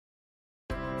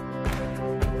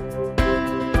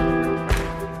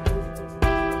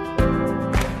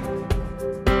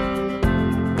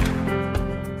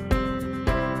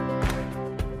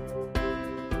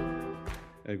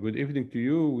Good evening to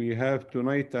you. We have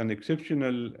tonight an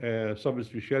exceptional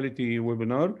subspecialty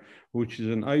webinar, which is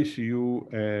an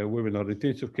ICU webinar,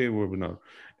 intensive care webinar.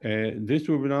 This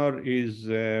webinar is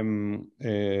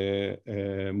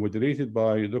moderated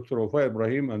by Dr. Wafaa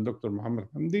Ibrahim and Dr. Mohamed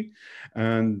Hamdy.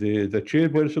 And the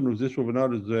chairperson of this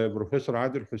webinar is Professor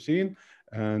Adil Hussein,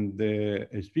 and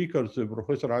speakers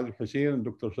Professor Adil Hussein and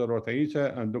Dr. Tharwat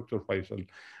Aisa and Dr. Faisal.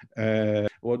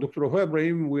 Well, Dr. Wafaa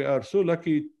Ibrahim, we are so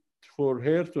lucky for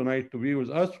her tonight to be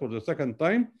with us for the second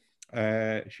time.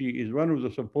 She is one of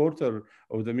the supporters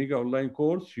of the Mega Online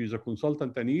course. She's a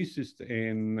consultant anesthetist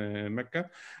in Mecca,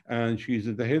 and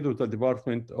she's the head of the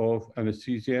Department of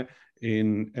Anesthesia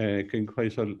in King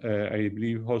Faisal, I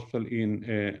believe, hospital in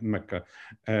Mecca.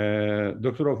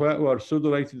 Dr. Wafaa, we are so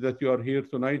delighted that you are here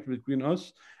tonight between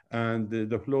us, and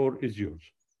the floor is yours.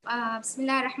 بسم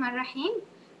الله الرحمن الرحيم.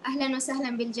 أهلا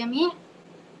وسهلا بالجميع.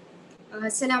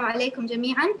 السلام عليكم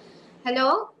جميعا.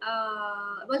 Hello,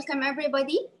 welcome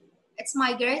everybody. It's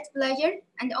my great pleasure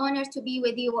and honor to be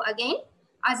with you again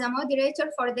as a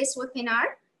moderator for this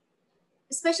webinar.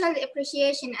 Special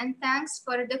appreciation and thanks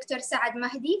for Dr. Saad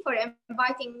Mahdi for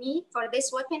inviting me for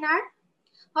this webinar,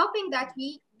 hoping that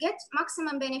we get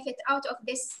maximum benefit out of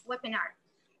this webinar.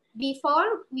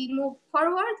 Before we move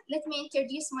forward, let me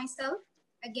introduce myself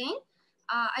again.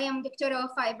 I am Dr.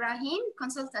 Wafaa Ibrahim,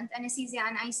 consultant anesthesia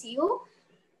and ICU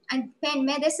and pain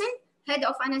medicine, head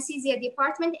of anesthesia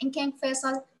department in King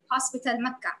Faisal Hospital,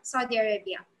 Mecca, Saudi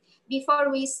Arabia. Before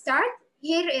we start,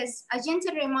 here is a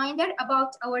gentle reminder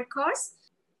about our course.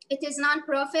 It is a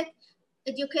non-profit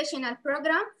educational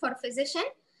program for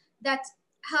physicians that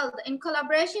held in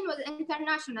collaboration with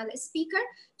international speakers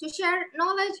to share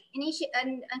knowledge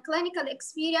and clinical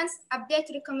experience, update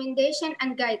recommendation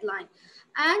and guideline,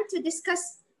 and to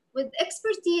discuss with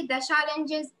expertise the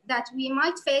challenges that we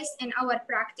might face in our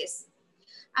practice.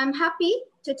 I'm happy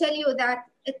to tell you that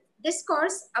this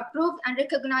course approved and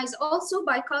recognized also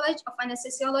by College of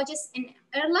Anesthesiologists in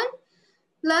Ireland,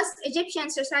 plus Egyptian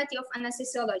Society of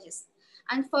Anesthesiologists.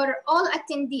 And for all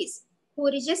attendees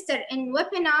who register in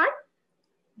webinar,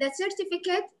 the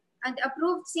certificate and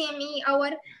approved CME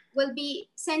hour will be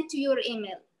sent to your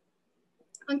email.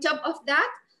 On top of that,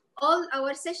 all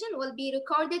our session will be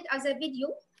recorded as a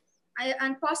video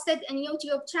and posted in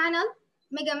YouTube channel,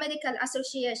 Mega Medical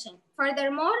Association.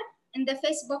 Furthermore, in the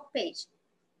Facebook page.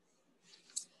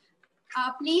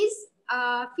 Please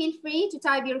feel free to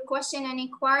type your question and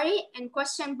inquiry in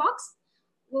question box.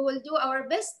 We will do our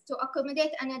best to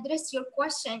accommodate and address your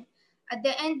question at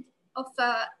the end of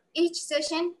each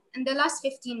session in the last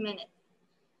 15 minutes.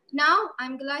 Now,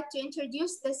 I'm glad to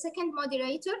introduce the second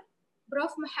moderator,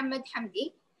 Prof. Mohamed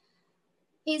Hamdy.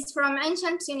 He's from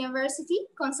Ancient University,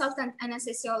 consultant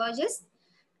anesthesiologist,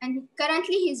 and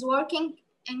currently he's working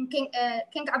in King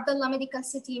Abdullah Medical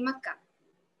City, Mecca.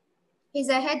 He's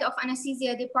a head of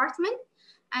anesthesia department,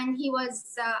 and he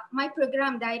was my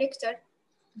program director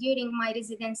during my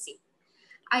residency.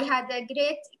 I had a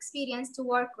great experience to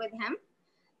work with him.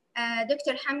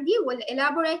 Dr. Hamdy will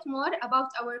elaborate more about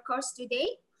our course today,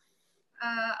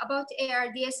 about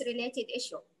ARDS related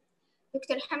issue.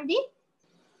 Dr. Hamdy?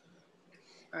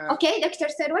 Okay, Dr.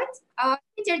 Tharwat,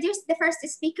 introduce the first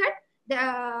speaker.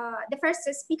 The first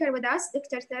speaker with us,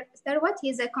 Dr. Tharwat. He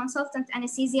is a consultant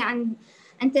anesthesia and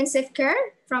intensive care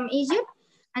from Egypt,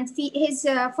 and he's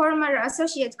a former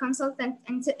associate consultant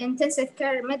in intensive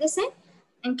care medicine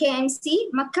in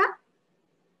KMC, Mecca.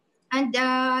 And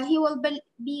he will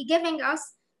be giving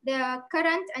us the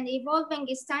current and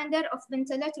evolving standard of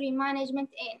ventilatory management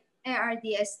in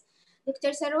ARDS. Dr.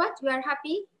 Tharwat, we are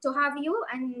happy to have you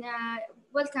and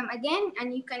welcome again,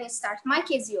 and you can start.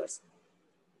 Mic is yours.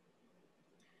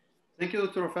 Thank you,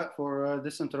 Dr. Wafaa, for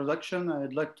this introduction.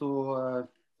 I'd like to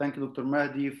thank Dr.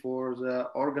 Mahdi for the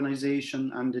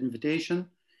organization and invitation.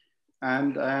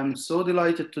 And I'm so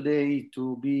delighted today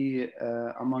to be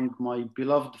among my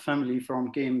beloved family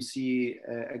from KMC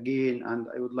again. And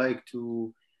I would like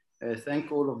to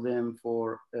thank all of them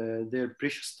for their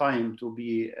precious time to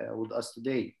be with us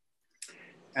today.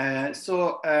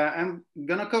 I'm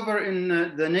gonna cover in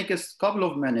the next couple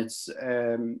of minutes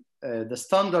the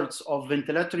standards of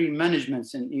ventilatory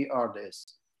management in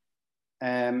ARDS.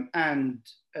 I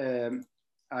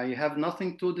have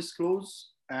nothing to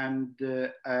disclose. And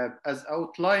as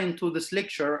outlined to this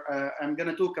lecture, I'm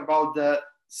gonna talk about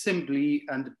simply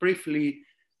and briefly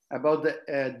about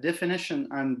the definition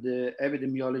and the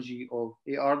epidemiology of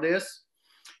ARDS,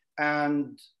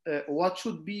 and what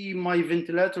should be my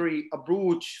ventilatory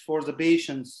approach for the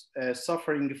patients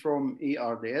suffering from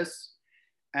ARDS,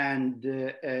 and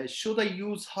should I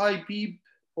use high PEEP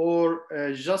or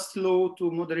just low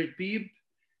to moderate PEEP,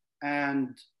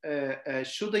 and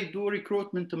should I do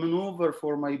recruitment maneuver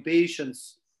for my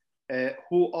patients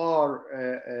who are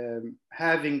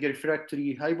having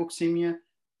refractory hypoxemia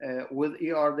with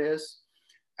ARDS?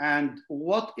 And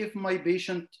what if my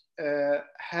patient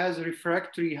has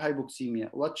refractory hypoxemia?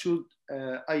 What should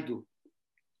I do?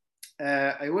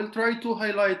 I will try to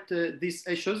highlight these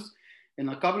issues in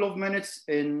a couple of minutes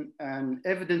in an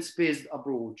evidence-based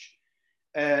approach.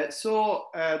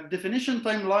 Definition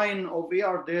timeline of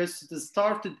ARDS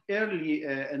started early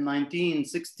in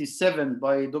 1967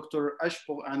 by Dr.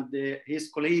 Ashpo and his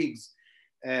colleagues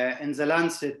in The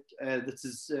Lancet. This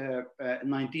is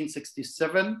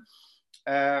 1967.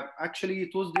 Actually,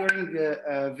 it was during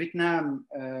the Vietnam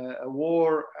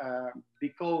War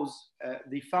because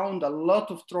they found a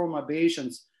lot of trauma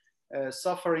patients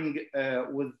suffering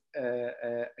with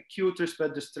acute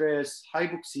respiratory distress,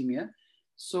 hypoxemia.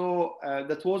 So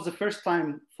that was the first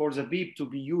time for the beep to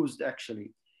be used,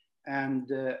 actually. And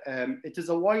it is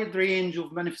a wide range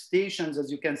of manifestations,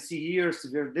 as you can see here: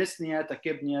 severe dyspnea,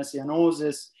 tachypnea,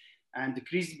 cyanosis, and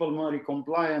decreased pulmonary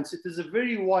compliance. It is a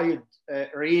very wide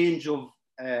range of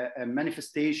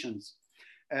manifestations.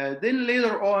 Then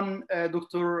later on,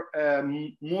 Dr.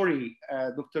 Mori.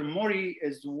 Dr. Mori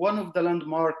is one of the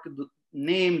landmark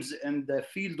names in the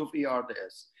field of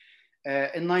ARDS.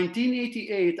 In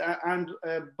 1988, and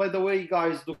by the way,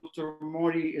 guys, Dr.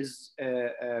 Mori is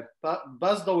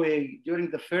passed away during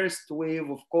the first wave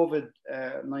of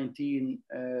COVID-19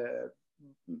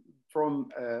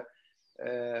 from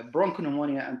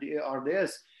bronchopneumonia and the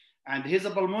ARDS. And he's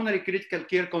a pulmonary critical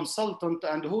care consultant,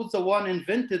 and who's the one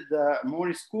invented the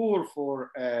Mori score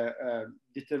for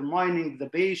determining the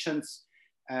patients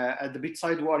at the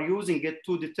bedside who are using it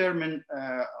to determine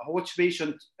which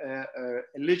patient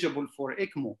eligible for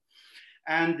ECMO.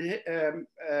 And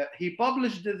he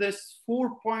published this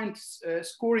 4-point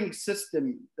scoring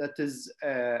system that is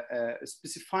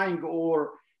specifying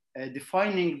or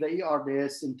defining the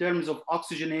ARDS in terms of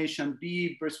oxygenation,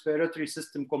 beep, respiratory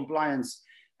system compliance,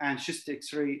 and chest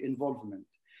X-ray involvement.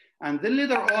 And then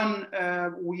later on,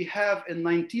 we have in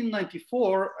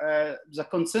 1994, the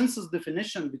consensus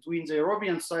definition between the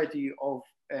European Society of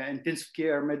Intensive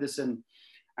Care Medicine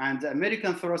and the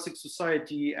American Thoracic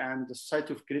Society and the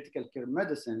Society of Critical Care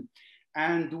Medicine.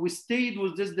 And we stayed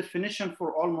with this definition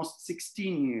for almost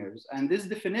 16 years. And this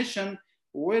definition,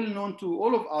 well known to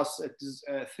all of us, it is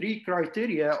 3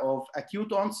 criteria of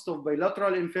acute onset of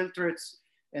bilateral infiltrates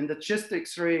in the chest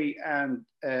X-ray and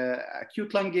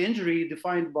acute lung injury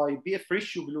defined by BF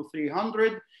ratio below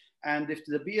 300. And if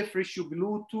the BF ratio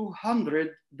below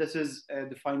 200, this is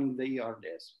defining the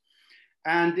ARDS.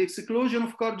 And the exclusion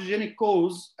of cardiogenic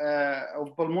cause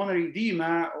of pulmonary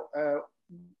edema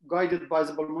guided by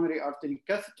the pulmonary artery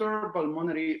catheter,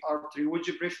 pulmonary artery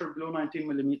wedge pressure below 19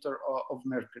 millimeter of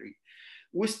mercury.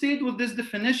 We stayed with this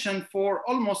definition for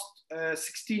almost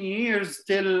 16 years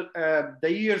till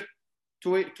the year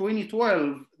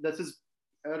 2012, that is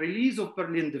a release of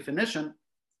Berlin definition,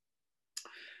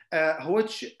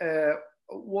 which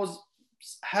was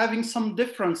having some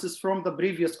differences from the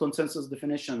previous consensus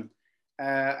definition.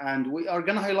 And we are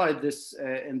going to highlight this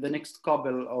in the next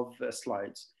couple of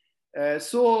slides.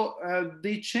 So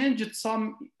they changed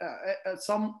somehow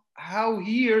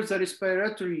here the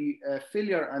respiratory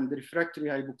failure and refractory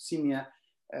hypoxemia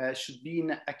should be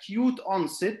in acute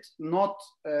onset, not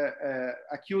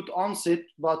acute onset,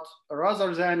 but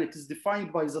rather than it is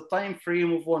defined by the time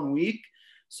frame of 1 week.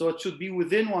 So it should be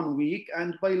within 1 week,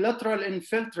 and bilateral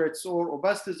infiltrates or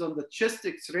opacities on the chest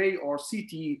X-ray or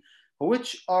CT,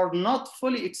 which are not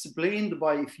fully explained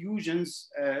by effusions,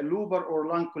 lobar or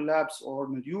lung collapse or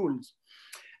nodules.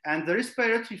 And the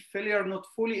respiratory failure not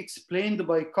fully explained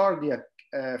by cardiac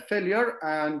failure.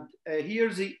 And here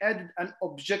they added an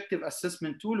objective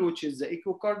assessment tool, which is the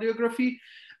echocardiography,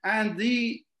 and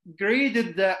they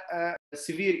graded the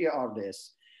severe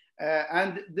ARDS.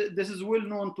 This is well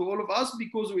known to all of us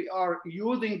because we are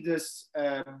using this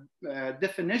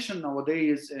definition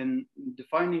nowadays in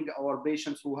defining our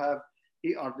patients who have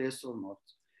ARDS or not.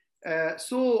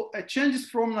 So it changes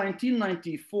from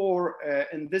 1994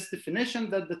 in this definition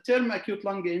that the term acute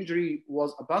lung injury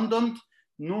was abandoned,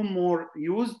 no more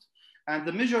used, and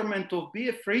the measurement of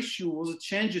BF ratio was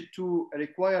changed to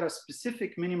require a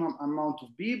specific minimum amount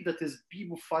of beep, that is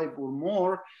beep of 5 or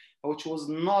more, which was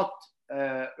not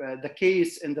the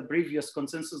case in the previous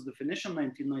consensus definition,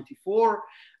 1994,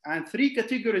 and 3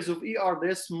 categories of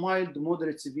ARDS, mild,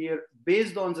 moderate, severe,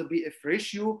 based on the BF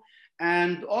ratio.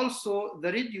 And also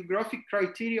the radiographic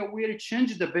criteria were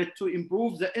changed a bit to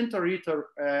improve the inter-reader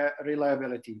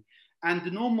reliability,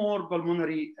 and no more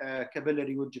pulmonary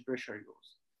capillary wedge pressure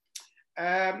use.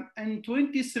 In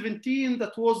 2017,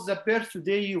 that was the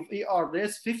birthday of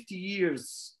ARDS, 50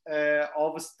 years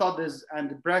of studies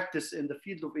and practice in the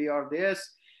field of ARDS.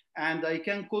 And I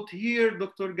can quote here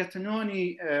Dr.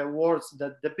 Gattanoni words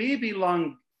that the baby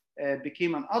lung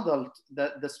became an adult.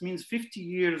 This means 50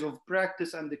 years of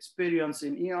practice and experience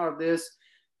in ARDS.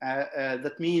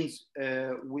 That means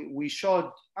we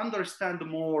should understand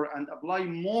more and apply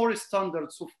more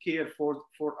standards of care for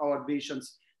our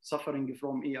patients suffering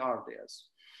from ARDS.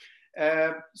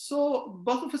 So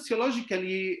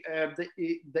pathophysiologically,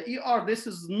 the ARDS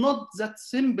is not that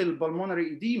simple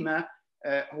pulmonary edema,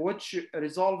 which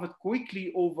resolved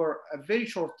quickly over a very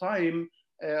short time,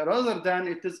 rather than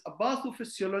it is a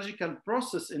pathophysiological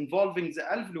process involving the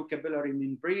alveolo-capillary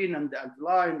membrane and the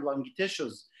alveoli and lung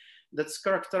tissues that's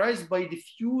characterized by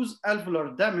diffuse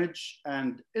alveolar damage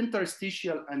and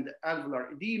interstitial and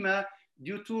alveolar edema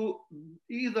due to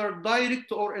either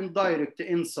direct or indirect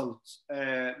insults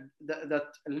that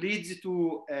leads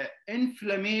to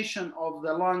inflammation of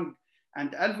the lung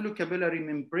and alveolo-capillary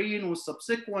membrane with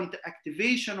subsequent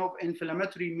activation of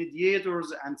inflammatory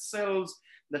mediators and cells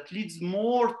that leads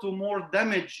to more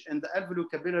damage in the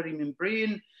alveolo-capillary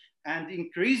membrane and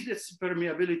increased its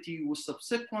permeability with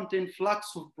subsequent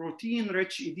influx of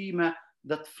protein-rich edema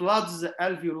that floods the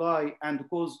alveoli and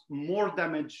cause more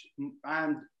damage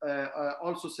and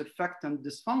also surfactant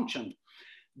dysfunction.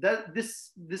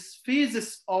 This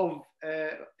phases of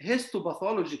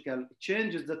histopathological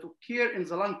changes that occur in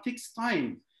the lung takes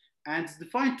time, and it's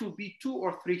defined to be 2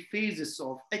 or 3 phases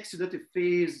of exudative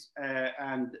phase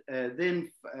and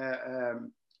then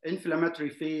inflammatory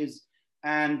phase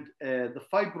and the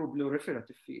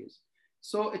fibroproliferative phase.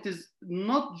 So it is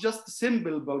not just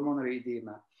simple pulmonary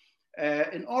edema.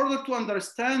 In order to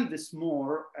understand this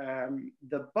more,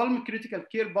 the Pulm Critical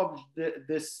Care published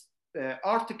this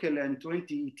article in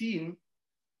 2018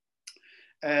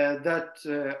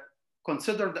 that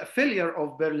considered a failure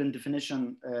of Berlin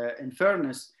definition. In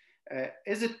fairness,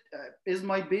 is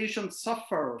my patient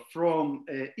suffer from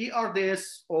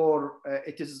ARDS or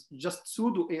it is just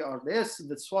pseudo ARDS?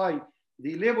 That's why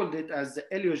they labeled it as the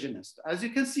allogenist. As you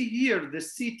can see here, the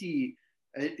CT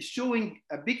showing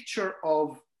a picture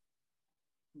of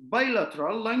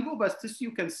bilateral lungobastis,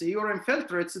 you can see, or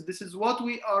infiltrates. This is what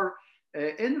we are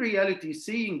in reality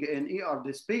seeing in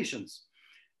ARDS patients.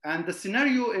 And the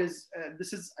scenario is,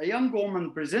 this is a young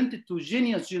woman presented to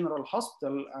Genius General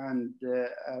Hospital. And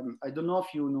I don't know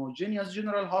if you know Genius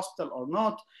General Hospital or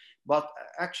not, but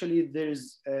actually there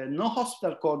is no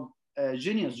hospital called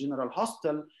Genius General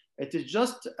Hospital. It is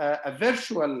just a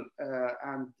virtual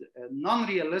and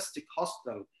non-realistic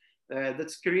hospital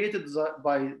that's created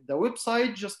by the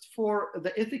website just for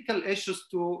the ethical issues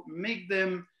to make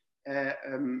them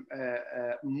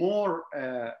more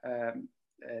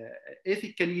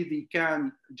ethically. They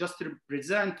can just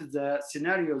represent the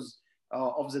scenarios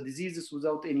of the diseases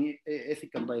without any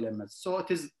ethical dilemmas. So it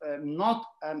is not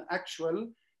an actual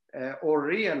or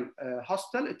real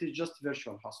hospital, it is just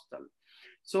virtual hospital.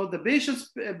 So the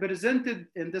patients presented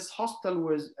in this hospital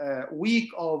with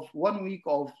 1 week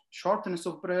of shortness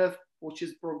of breath, which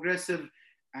is progressive,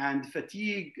 and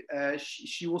fatigue.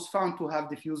 She was found to have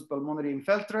diffuse pulmonary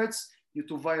infiltrates due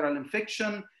to viral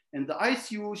infection. In the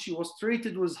ICU, she was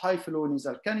treated with high flow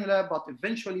nasal cannula, but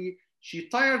eventually she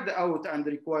tired out and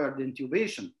required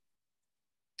intubation.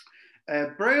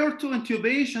 Prior to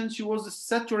intubation, she was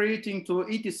saturating to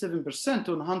 87%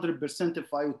 on 100%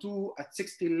 FiO2 at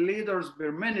 60 liters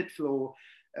per minute flow,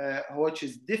 which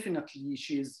is definitely,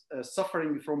 she is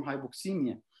suffering from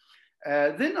hypoxemia.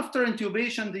 Then after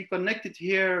intubation, they connected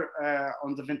here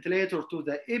on the ventilator to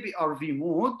the ABRV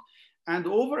mode. And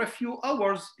over a few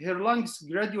hours, her lungs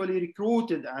gradually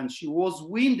recruited and she was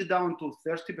weaned down to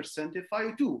 30%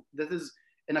 FiO2. That is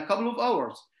in a couple of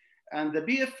hours. And the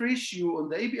BF ratio on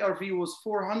the ABRV was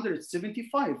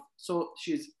 475. So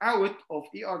she's out of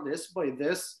ARDS by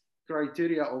this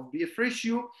criteria of BF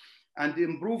ratio and the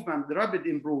improvement, the rapid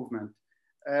improvement.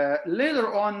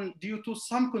 Later on, due to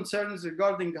some concerns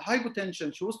regarding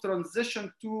hypotension, she was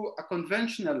transitioned to a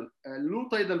conventional low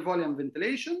tidal volume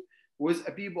ventilation with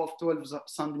a PEEP of 12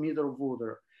 centimeters of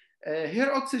water.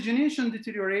 Her oxygenation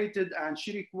deteriorated and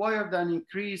she required an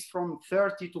increase from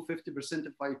 30 to 50%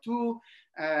 of FiO2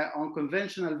 on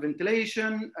conventional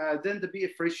ventilation. Then the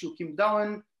BF ratio came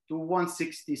down to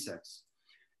 166.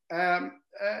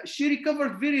 She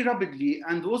recovered very rapidly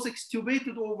and was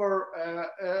extubated over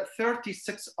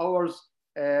 36 hours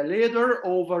later.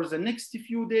 Over the next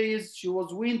few days, she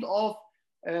was weaned off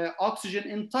oxygen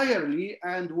entirely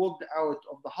and walked out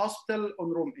of the hospital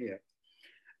on room air.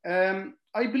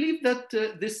 I believe that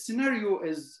this scenario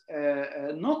is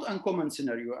not an uncommon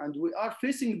scenario, and we are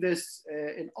facing this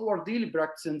in our daily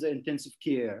practice in the intensive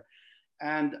care.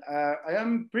 And I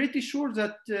am pretty sure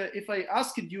that if I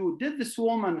asked you, did this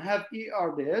woman have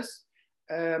ARDS?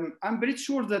 I'm pretty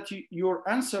sure that your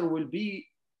answer will be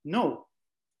no.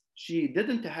 She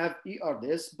didn't have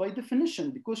ARDS by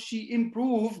definition, because she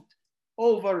improved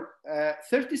over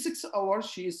 36 hours.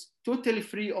 She is totally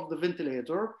free of the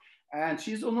ventilator, and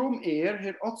she's on room air.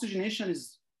 Her oxygenation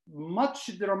is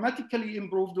much dramatically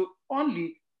improved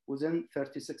only within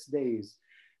 36 days,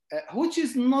 which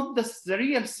is not the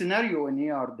real scenario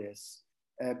in ARDS,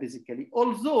 basically.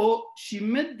 Although she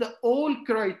met all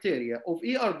criteria of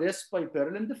ARDS by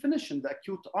Berlin definition, the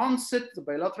acute onset, the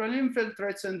bilateral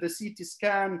infiltrates, and the CT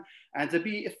scan, and the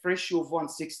BF ratio of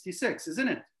 166, isn't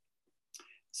it?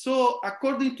 So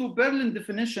according to Berlin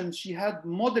definition, she had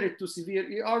moderate to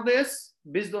severe ARDS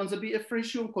based on the BF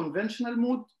ratio conventional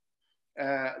mode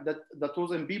that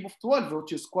was in BF of 12,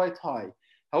 which is quite high.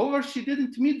 However, she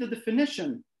didn't meet the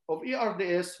definition of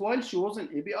ARDS while she was in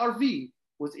ABRV.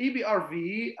 With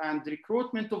ABRV and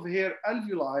recruitment of her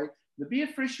alveoli, the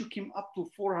BF ratio came up to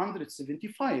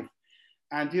 475.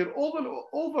 And her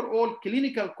overall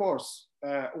clinical course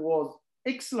was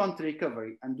excellent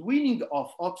recovery and weaning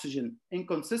off oxygen,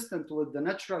 inconsistent with the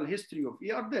natural history of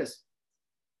ARDS.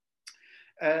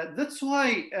 That's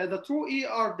why the true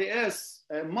ARDS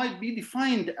might be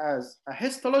defined as a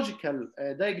histological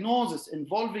diagnosis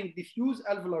involving diffuse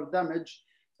alveolar damage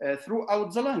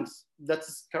throughout the lungs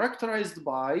that's characterized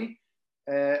by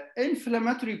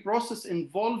inflammatory process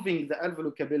involving the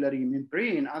alveolo-capillary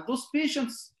membrane, and those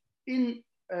patients in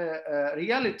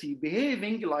reality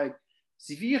behaving like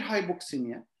severe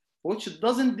hypoxemia, which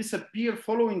doesn't disappear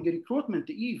following recruitment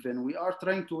even. We are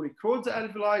trying to recruit the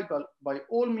alveoli by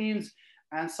all means,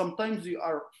 and sometimes we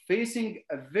are facing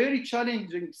a very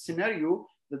challenging scenario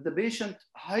that the patient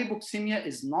hypoxemia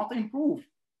is not improved.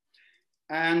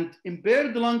 And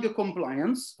impaired lung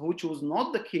compliance, which was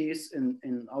not the case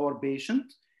in our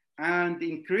patient, and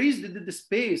increased the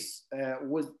space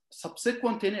with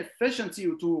subsequent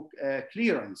inefficiency to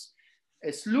clearance.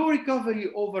 A slow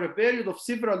recovery over a period of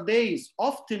several days,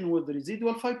 often with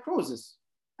residual fibrosis.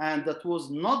 And that was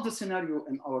not the scenario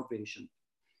in our patient.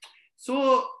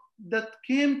 So that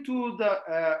came to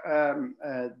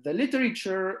the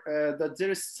literature that there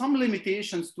is some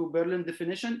limitations to Berlin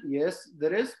definition. Yes,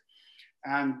 there is.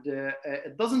 And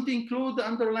it doesn't include the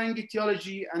underlying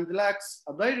etiology and lacks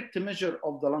a direct measure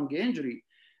of the lung injury.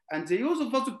 And the use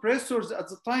of vasopressors at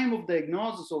the time of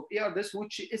diagnosis of ARDS,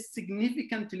 which is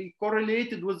significantly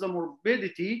correlated with the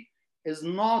morbidity, is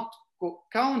not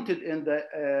counted in the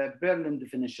Berlin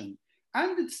definition.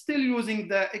 And it's still using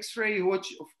the X-ray,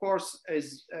 which of course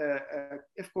is,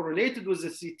 if correlated with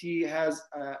the CT, has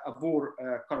a poor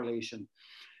correlation.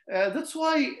 That's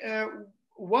why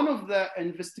one of the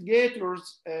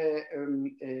investigators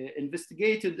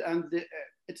investigated, and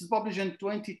it's published in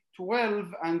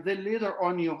 2012, and then later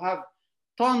on you have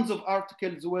tons of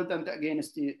articles with and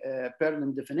against the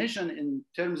Berlin definition in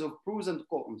terms of pros and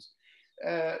cons.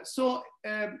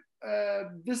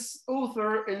 This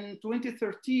author in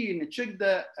 2013 checked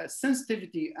the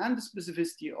sensitivity and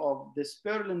specificity of this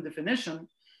Berlin definition,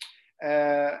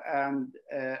 and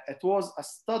it was a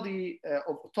study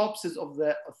of autopsies of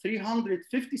the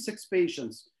 356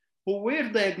 patients who were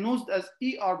diagnosed as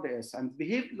ARDS and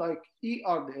behaved like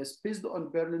ARDS based on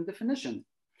Berlin definition.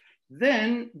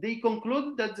 Then they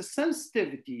concluded that the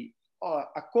sensitivity,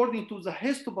 according to the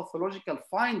histopathological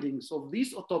findings of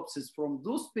these autopsies from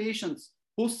those patients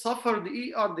who suffered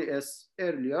ARDS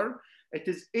earlier, it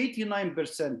is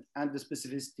 89% and the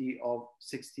specificity of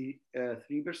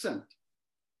 63%.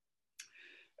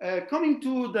 Coming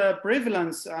to the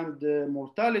prevalence and the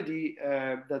mortality,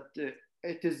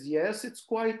 it is, yes, it's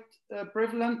quite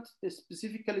prevalent,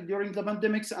 specifically during the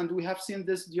pandemics, and we have seen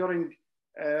this during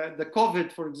the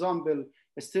COVID, for example.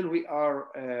 Still we are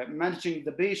managing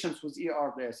the patients with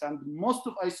ARDS, and most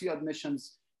of ICU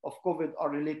admissions of COVID are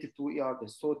related to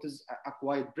ARDS. So it is a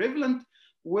quite prevalent,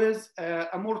 with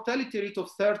a mortality rate of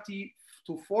 30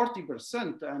 to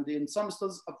 40%, and in some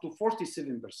studies up to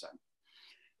 47%.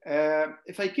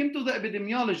 If I came to the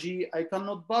epidemiology, I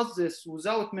cannot pass this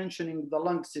without mentioning the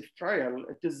LungSafe trial.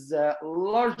 It is the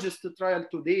largest trial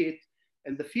to date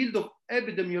in the field of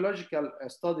epidemiological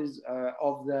studies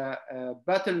of the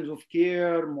patterns of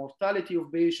care, mortality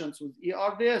of patients with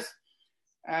ARDS.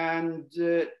 And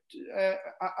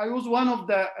I was one of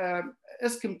the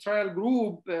ESCM trial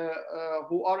group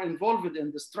who are involved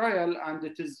in this trial, and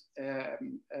it is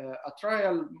a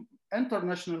trial,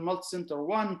 international multi-center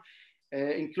one,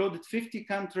 included 50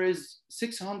 countries,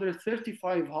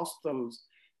 635 hospitals,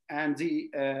 and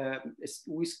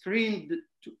we screened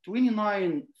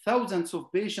 29,000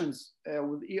 of patients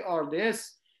with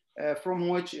ARDS, from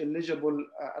which eligible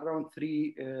around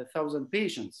 3,000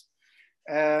 patients.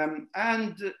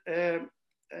 The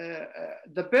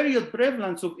period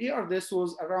prevalence of ARDS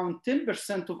was around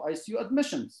 10% of ICU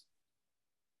admissions.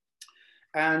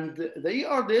 And the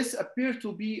ARDS appear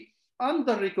to be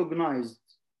under-recognized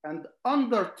and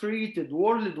under-treated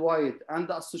worldwide and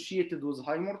associated with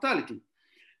high mortality.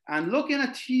 And looking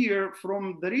at here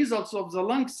from the results of the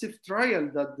LungSafe trial,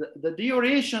 that the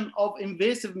duration of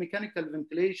invasive mechanical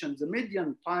ventilation, the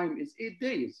median time is 8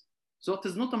 days. So it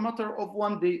is not a matter of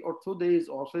 1 day or 2 days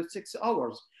or 36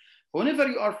 hours. Whenever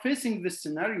you are facing this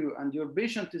scenario and your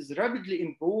patient is rapidly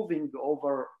improving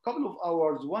over a couple of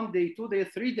hours, 1 day, 2 days,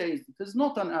 3 days, it is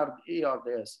not an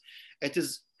ARDS. It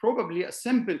is probably a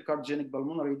simple cardiogenic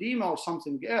pulmonary edema or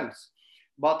something else.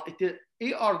 But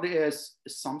ARDS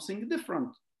is something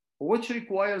different, which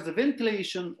requires the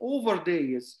ventilation over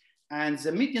days, and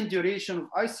the median duration of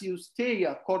ICU stay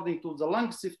according to the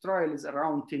LungSafe trial is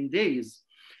around 10 days.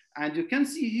 And you can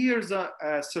see here the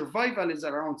survival is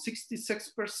around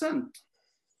 66%.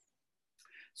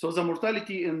 So the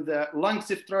mortality in the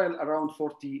LungSafe trial around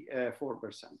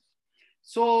 44%.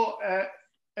 So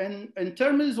in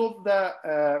terms of the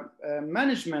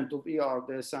management of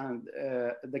ARDS and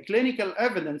the clinical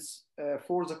evidence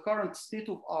for the current state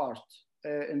of art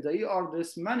in the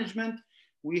ARDS management,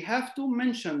 we have to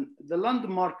mention the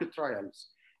landmark trials.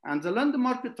 And the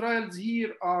landmark trials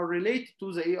here are related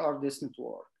to the ARDS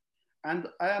network. And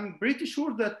I am pretty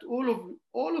sure that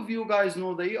all of you guys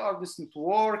know the ARDS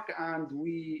network, and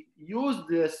we use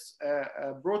this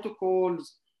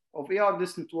protocols of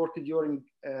ARDS network during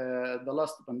the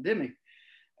last pandemic.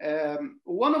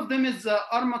 One of them is the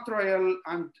ARMA trial,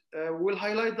 and we'll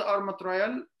highlight the ARMA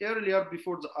trial earlier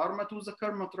before the ARMA to the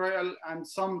KARMA trial, and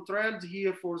some trials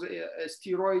here for the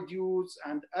steroid use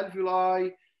and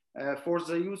alveoli, for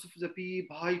the use of the PEEP,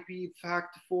 high PEEP,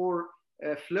 FACT for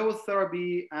fluid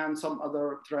therapy, and some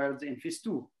other trials in phase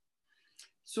 2.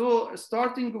 So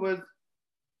starting with,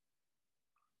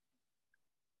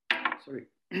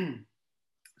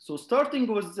 so starting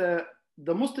with the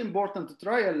most important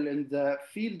trial in the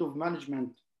field of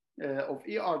management of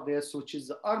ARDS, which is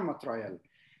the ARMA trial.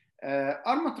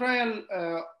 ARMA trial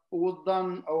was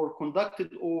done or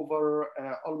conducted over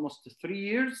almost 3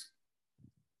 years.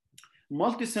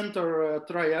 Multi-center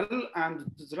trial, and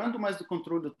it is randomized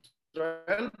controlled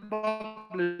trial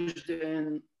published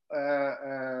in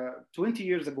 20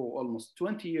 years ago, almost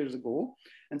 20 years ago,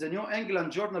 in the New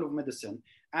England Journal of Medicine.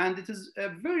 And it is a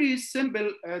very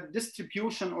simple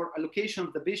distribution or allocation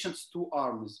of the patient's 2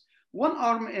 arms. One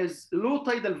arm is low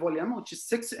tidal volume, which is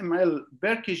 6 ml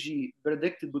per kg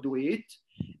predicted body weight,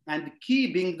 and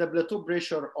keeping the plateau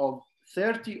pressure of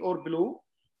 30 or below,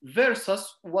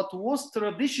 versus what was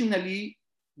traditionally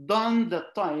done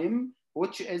that time,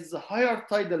 which is the higher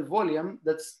tidal volume,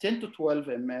 that's 10 to 12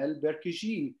 ml per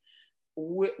kg,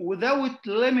 without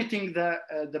limiting the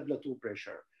plateau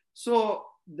pressure. So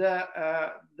the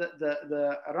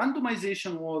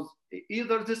randomization was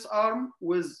either this arm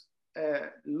with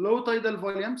low tidal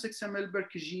volume, 6 ml per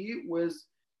kg, with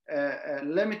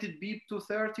limited beep to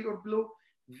 30 or below,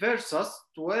 versus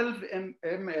 12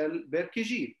 ml per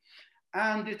kg.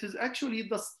 And it is actually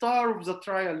the star of the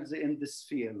trials in this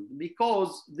field,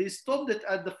 because they stopped it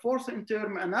at the 4th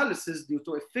interim analysis due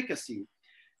to efficacy.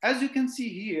 As you can see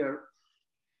here,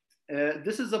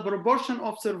 this is a proportion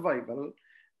of survival,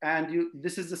 and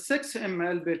this is the 6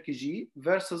 ml per kg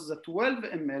versus the 12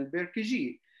 ml per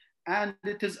kg. And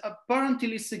it is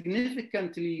apparently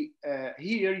significantly,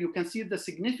 here you can see the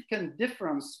significant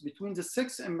difference between the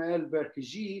 6 ml per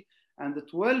kg and the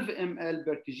 12 ml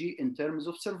per kg in terms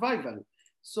of survival.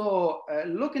 So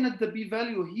looking at the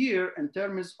p-value here in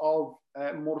terms of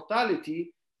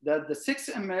mortality, that the 6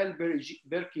 ml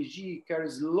per kg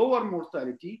carries lower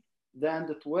mortality than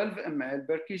the 12 ml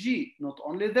per kg. Not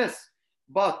only this,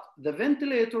 but the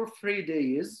ventilator-free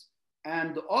days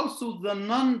and also the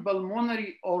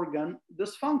non-pulmonary organ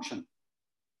dysfunction.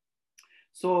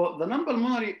 So the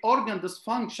non-pulmonary organ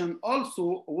dysfunction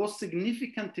also was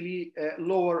significantly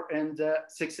lower in the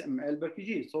 6 ml per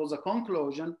kg. So the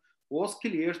conclusion was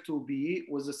clear to be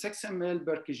with the 6 ml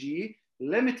per kg,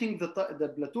 limiting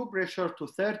the plateau pressure to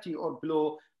 30 or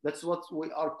below. That's what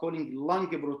we are calling lung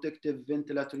protective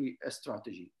ventilatory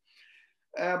strategy.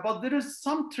 But there is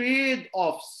some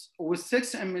trade-offs with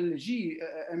 6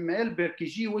 ml per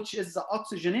kg, which is the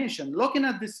oxygenation. Looking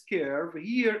at this curve,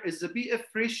 here is the BF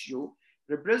ratio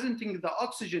representing the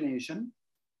oxygenation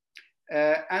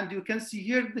And you can see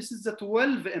here, this is the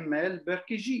 12 ml per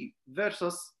kg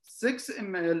versus 6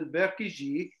 ml per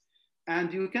kg.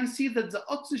 And you can see that the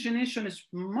oxygenation is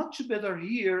much better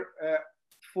here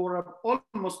for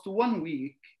almost 1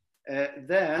 week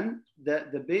than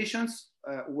the patients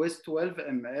with 12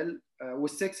 ml,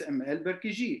 with 6 ml per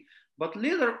kg. But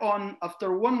later on,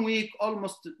 after 1 week,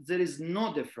 almost there is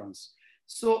no difference.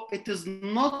 So it is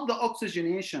not the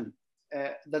oxygenation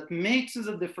that makes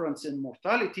the difference in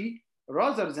mortality,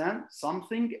 rather than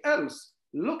something else.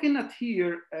 Looking at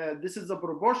here, this is the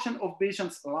proportion of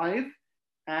patients alive,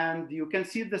 and you can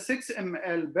see the 6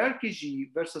 ml per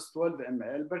kg versus 12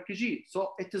 ml per kg.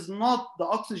 So it is not the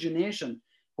oxygenation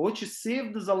which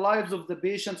saved the lives of the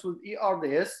patients with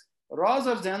ERDS,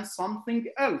 rather than something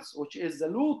else, which is the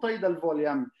low tidal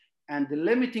volume and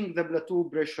limiting the plateau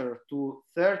pressure to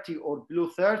 30 or below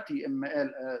 30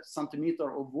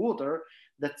 centimeter of water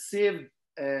that saved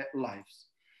lives.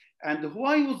 And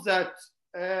why was that?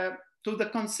 To the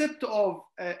concept of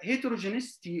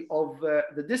heterogeneity of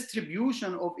the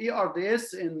distribution of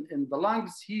ERDS in the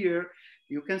lungs here,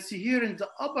 you can see here in the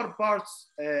upper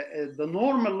parts, the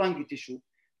normal lung tissue,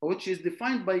 which is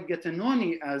defined by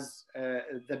Gattinoni as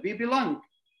the baby lung,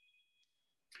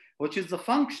 which is the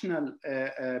functional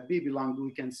baby lung,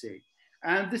 we can say.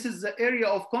 And this is the area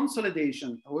of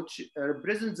consolidation, which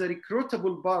represents the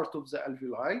recruitable part of the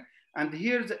alveoli. And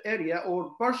here's the area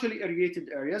or partially aerated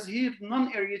areas, here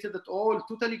non-aerated at all,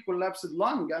 totally collapsed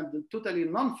lung and the totally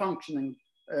non-functioning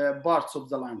parts of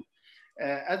the lung,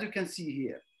 as you can see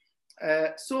here.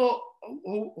 So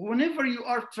whenever you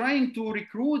are trying to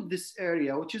recruit this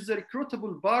area, which is the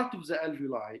recruitable part of the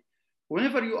alveoli,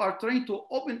 whenever you are trying to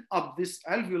open up this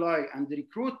alveoli and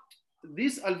recruit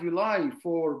these alveoli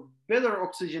for better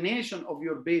oxygenation of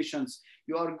your patients,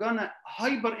 you are gonna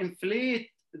hyperinflate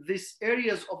these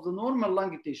areas of the normal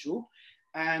lung tissue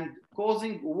and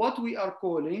causing what we are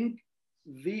calling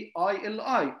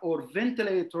VILI, or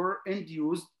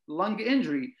ventilator-induced lung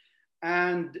injury.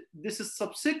 And this is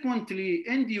subsequently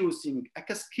inducing a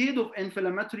cascade of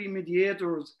inflammatory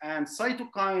mediators and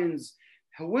cytokines,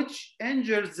 which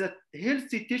injures the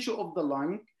healthy tissue of the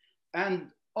lung. And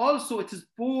also it is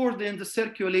poured in the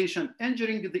circulation,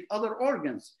 injuring the other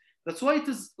organs. That's why it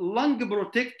is lung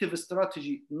protective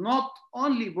strategy, not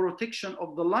only protection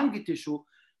of the lung tissue,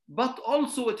 but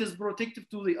also it is protective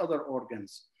to the other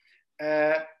organs.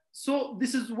 So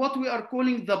this is what we are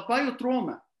calling the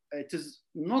biotrauma. It is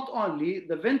not only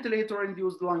the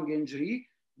ventilator-induced lung injury,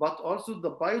 but also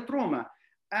the biotrauma.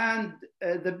 And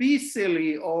the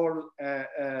BCLI, or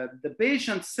the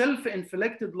patient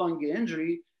self-inflicted lung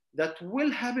injury, that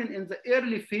will happen in the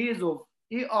early phase of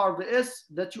ARDS,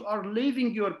 that you are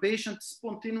leaving your patient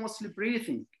spontaneously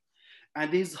breathing,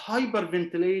 and is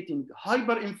hyperventilating,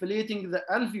 hyperinflating the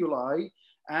alveoli,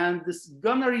 and this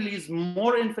gonna release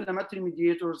more inflammatory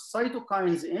mediators,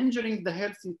 cytokines, injuring the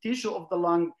healthy tissue of the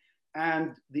lung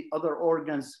and the other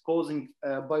organs, causing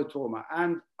biotrauma.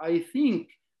 And I think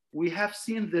we have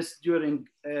seen this during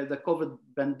the COVID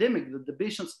pandemic, that the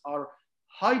patients are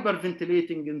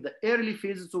hyperventilating in the early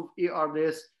phases of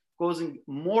ARDS, causing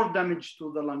more damage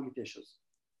to the lung tissues.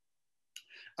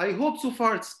 I hope so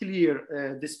far it's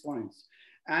clear, these points.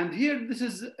 And here, this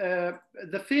is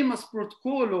the famous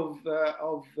protocol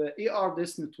of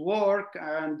ARDS network.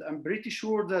 And I'm pretty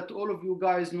sure that all of you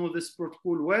guys know this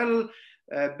protocol well,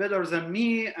 better than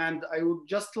me. And I would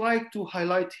just like to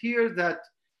highlight here that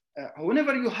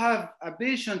whenever you have a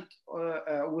patient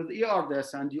with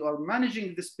ARDS and you are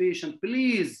managing this patient,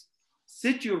 please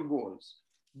set your goals,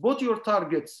 put your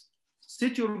targets,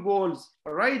 set your goals,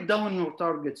 write down your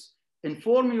targets,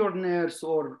 inform your nurse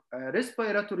or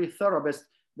respiratory therapist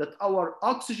that our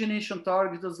oxygenation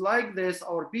target is like this,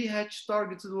 our pH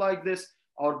target is like this,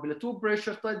 our plateau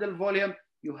pressure, tidal volume.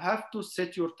 You have to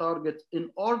set your target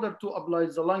in order to apply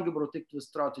the lung protective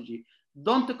strategy.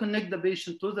 Don't connect the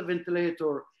patient to the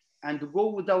ventilator and go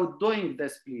without doing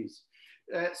this, please.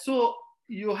 So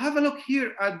you have a look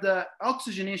here at the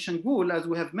oxygenation goal. As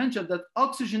we have mentioned, that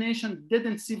oxygenation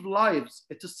didn't save lives.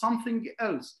 It is something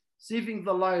else, saving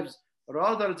the lives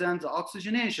rather than the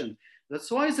oxygenation. That's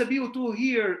why the PO2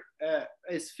 here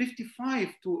is 55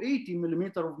 to 80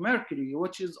 millimeter of mercury,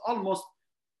 which is almost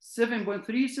 7.3,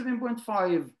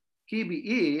 7.5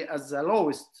 kBa as the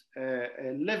lowest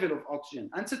level of oxygen.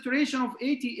 And saturation of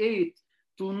 88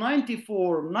 to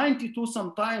 94, 92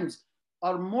 sometimes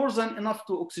are more than enough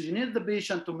to oxygenate the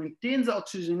patient, to maintain the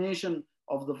oxygenation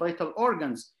of the vital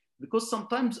organs. Because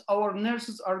sometimes our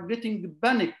nurses are getting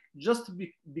panic just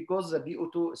because the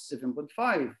PO2 is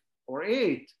 7.5 or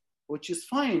 8, which is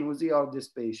fine with ARDS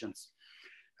patients.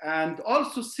 And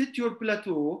also set your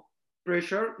plateau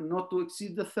pressure not to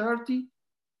exceed the 30.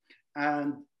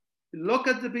 And look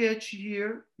at the pH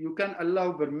here. You can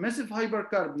allow permissive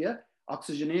hypercarbia.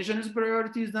 Oxygenation is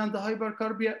priority than the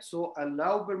hypercarbia. So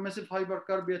allow permissive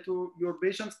hypercarbia to your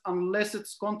patients unless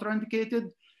it's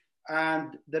contraindicated.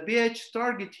 And the pH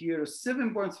target here is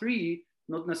 7.3,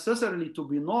 not necessarily to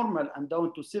be normal, and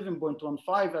down to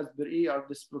 7.15 as per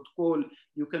ARDS protocol.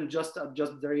 You can just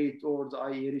adjust the rate or the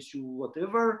IA ratio,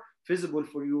 whatever feasible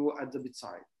for you at the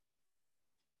bedside.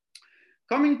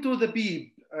 Coming to the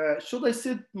beep, should I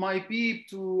set my beep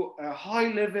to a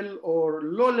high level or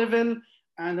low level?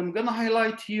 And I'm gonna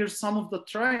highlight here some of the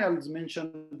trials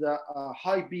mentioned, the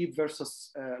high beep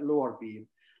versus lower beep.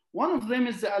 One of them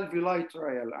is the alveoli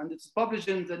trial, and it's published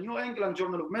in the New England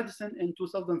Journal of Medicine in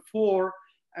 2004.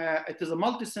 It is a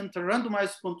multi-center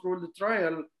randomized controlled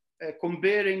trial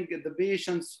comparing the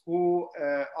patients who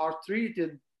are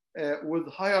treated with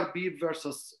higher beep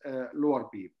versus lower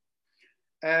beep.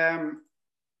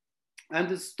 And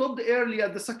it stopped early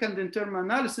at the second interim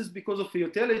analysis because of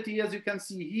futility. As you can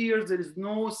see here, there is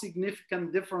no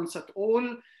significant difference at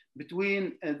all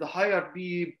between the higher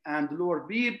beep and lower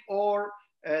beep or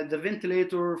the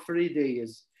ventilator-free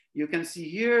days. You can see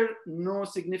here, no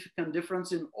significant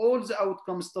difference in all the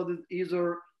outcomes studied,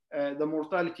 either the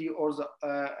mortality or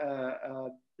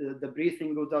the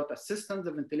breathing without assistance,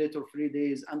 the ventilator-free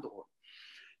days, and all.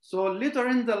 So later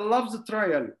in the LOVES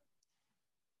trial,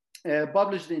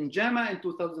 published in JAMA in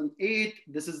 2008.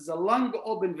 This is a lung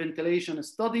open ventilation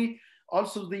study.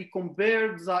 Also, they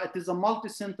compared, it is a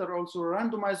multi-center, also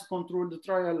randomized controlled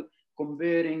trial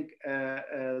comparing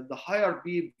the higher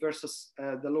beep versus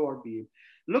the lower beep.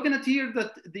 Looking at here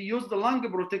that they used the lung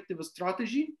protective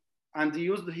strategy, and they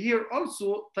used here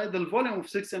also tidal volume of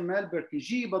 6 ml per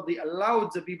kg, but they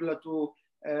allowed the people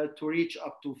to reach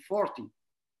up to 40.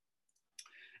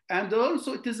 And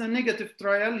also it is a negative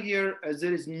trial here.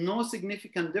 There is no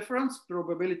significant difference,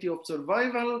 probability of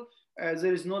survival.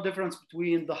 There is no difference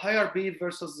between the higher beep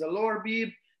versus the lower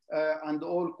beep, and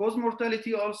all-cause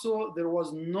mortality also. There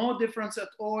was no difference at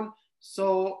all.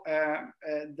 So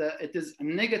it is a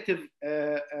negative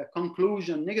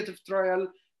conclusion, negative trial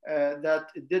that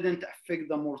it didn't affect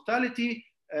the mortality,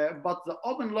 but the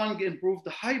open lung improved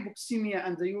the hypoxemia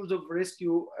and the use of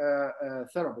rescue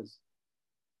therapies.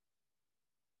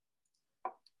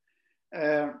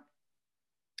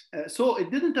 So it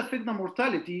didn't affect the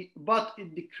mortality, but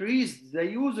it decreased the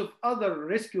use of other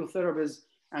rescue therapies,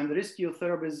 and rescue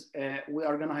therapies, we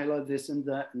are gonna highlight this in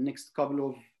the next couple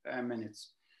of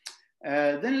minutes.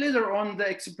 Then later on, the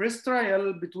EXPRESS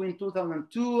trial between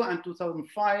 2002 and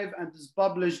 2005, and is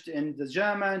published in the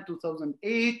JAMA in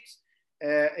 2008.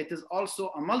 It is also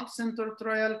a multi-center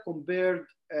trial, compared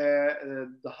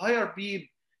the higher beep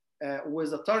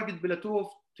with a target plateau of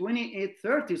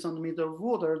 28-30 centimeter of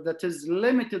water that is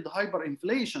limited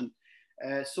hyperinflation.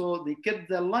 So they kept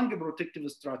the lung protective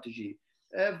strategy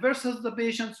versus the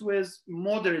patients with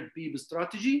moderate beep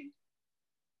strategy.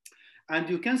 And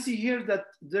you can see here that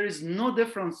there is no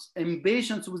difference in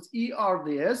patients with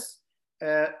ERDS,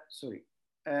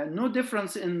 no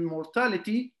difference in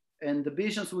mortality in the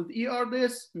patients with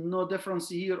ERDS, no difference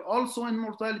here also in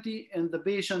mortality in the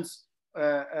patients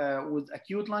with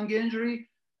acute lung injury,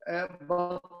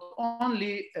 but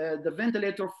only the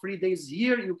ventilator-free days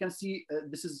here. You can see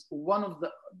this is one of the,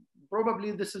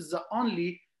 probably this is the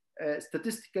only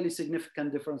statistically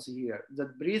significant difference here,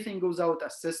 that breathing without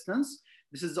assistance.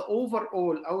 This is the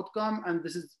overall outcome, and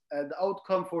this is the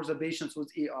outcome for the patients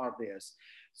with ARDS.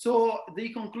 So they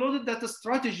concluded that the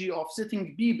strategy of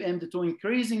setting beep aimed to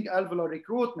increasing alveolar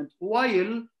recruitment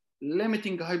while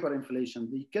limiting hyperinflation.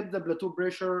 They kept the plateau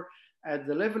pressure at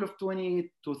the level of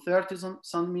 28 to 30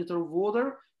 centimeter of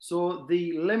water. So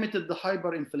they limited the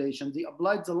hyperinflation. They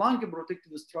applied the lung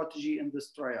protective strategy in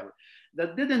this trial.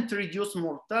 That didn't reduce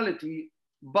mortality,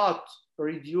 but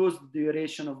reduced the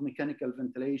duration of mechanical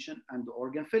ventilation and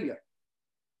organ failure.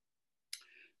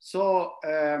 So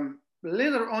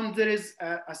later on, there is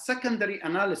a secondary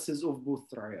analysis of both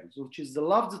trials, which is the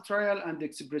LOVES trial and the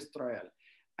EXPRESS trial.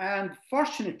 And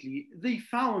fortunately, they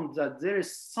found that there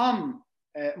is some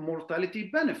mortality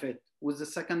benefit with the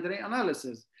secondary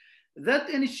analysis. That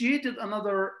initiated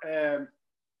another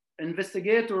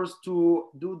investigators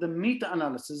to do the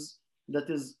meta-analysis that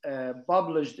is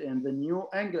published in the New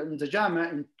England, in the JAMA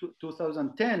in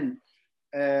 2010.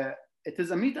 It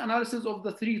is a meta-analysis of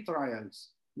the 3 trials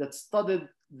that studied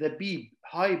the beep,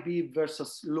 high beep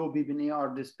versus low beep in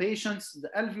ARDS patients, the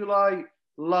alveoli,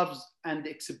 LOVES, and the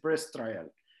EXPRESS trial.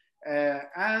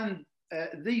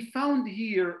 They found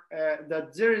here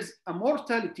that there is a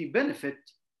mortality benefit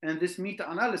in this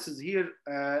meta-analysis here.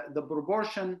 The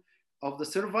proportion of the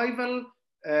survival.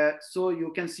 So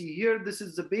you can see here, this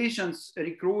is the patients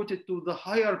recruited to the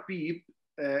higher PEEP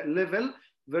level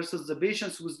versus the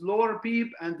patients with lower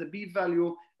PEEP, and the P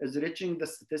value is reaching the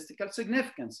statistical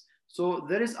significance. So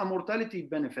there is a mortality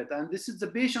benefit. And this is the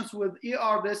patients with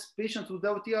ARDS, patients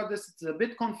without ARDS. It's a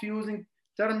bit confusing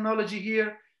terminology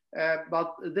here,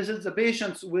 but this is the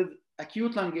patients with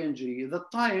acute lung injury. The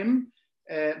time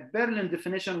Berlin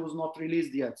definition was not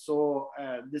released yet. So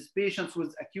these patients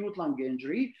with acute lung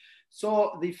injury.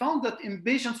 So they found that in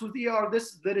patients with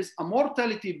ARDS, there is a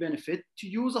mortality benefit to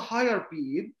use a higher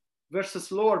PEEP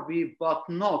versus lower PEEP, but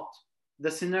not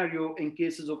the scenario in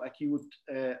cases of acute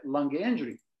lung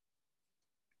injury.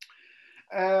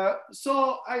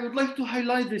 So I would like to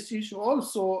highlight this issue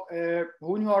also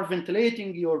when you are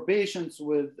ventilating your patients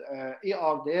with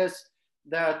ARDS,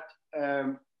 that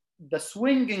the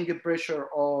swinging pressure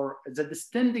or the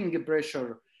distending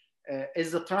pressure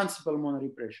is the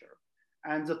transpulmonary pressure.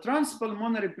 And the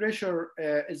transpulmonary pressure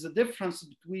is the difference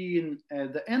between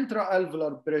the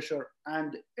intra-alveolar pressure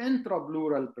and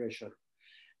intrapleural pressure.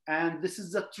 And this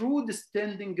is the true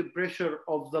distending pressure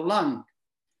of the lung.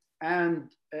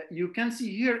 And you can see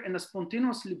here in a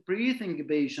spontaneously breathing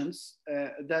patients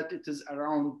that it is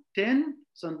around 10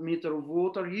 centimeters of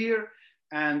water here.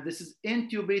 And this is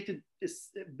intubated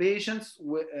patients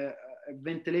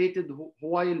ventilated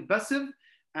while passive.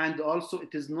 And also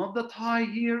it is not that high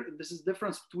here. This is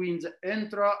difference between the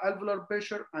intra-alveolar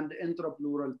pressure and the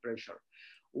intrapleural pressure.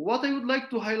 What I would like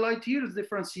to highlight here is the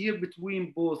difference here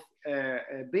between both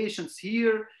patients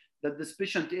here, that this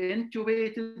patient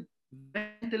intubated,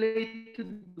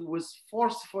 ventilated with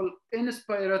forceful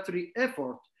inspiratory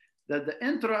effort, that the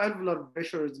intra-alveolar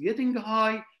pressure is getting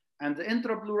high and the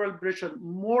intrapleural pressure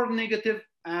more negative,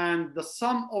 and the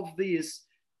sum of these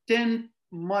 10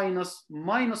 minus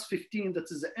 15,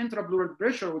 that is the intrapleural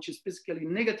pressure, which is basically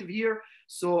negative here.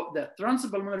 So the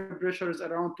transpulmonary pressure is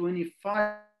around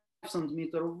 25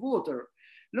 centimeters of water.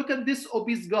 Look at this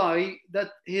obese guy,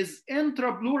 that his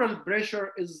intrapleural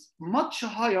pressure is much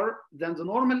higher than the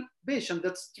normal patient.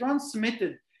 That's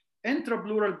transmitted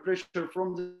intrapleural pressure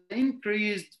from the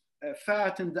increased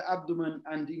fat in the abdomen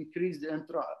and increased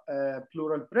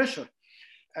intrapleural pressure.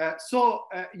 So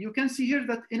you can see here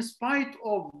that in spite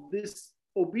of this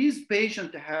obese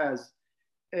patient has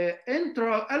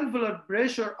intra-alveolar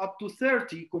pressure up to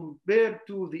 30 compared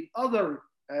to the other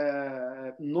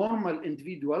normal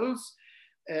individuals,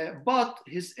 but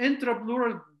his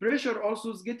intrapleural pressure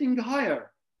also is getting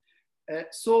higher.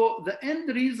 So the end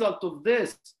result of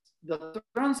this, the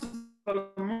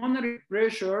transpulmonary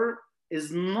pressure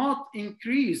is not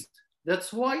increased.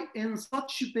 That's why in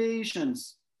such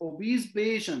patients, obese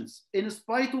patients, in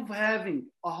spite of having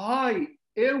a high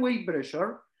airway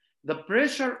pressure, the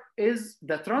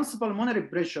transpulmonary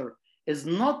pressure is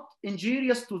not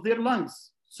injurious to their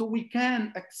lungs. So we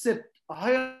can accept a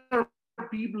higher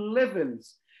PEEP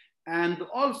levels and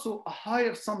also a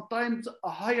higher, sometimes a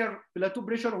higher plateau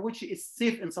pressure, which is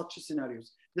safe in such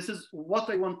scenarios. This is what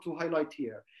I want to highlight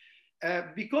here.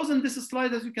 Because in this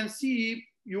slide, as you can see,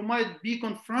 you might be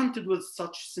confronted with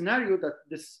such scenario that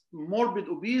this morbid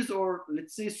obese, or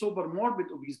let's say super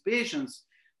morbid obese patients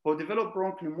who develop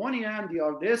bronchopneumonia and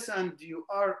ARDS, and you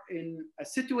are in a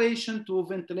situation to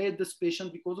ventilate this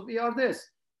patient because of ARDS.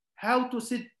 How to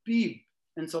set PEEP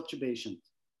in such a patient?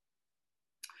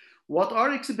 What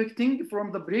are expecting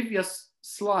from the previous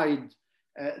slide,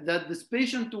 that this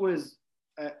patient with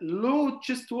low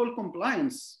chest wall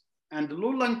compliance and low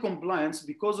lung compliance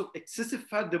because of excessive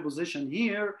fat deposition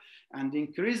here and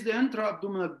increased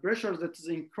intra-abdominal pressure that is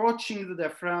encroaching the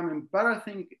diaphragm,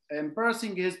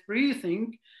 embarrassing his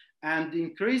breathing, and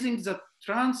increasing the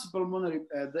transpulmonary,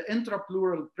 the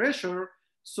intrapleural pressure.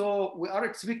 So we are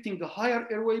expecting a higher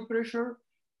airway pressure.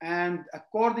 And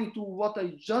according to what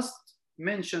I just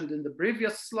mentioned in the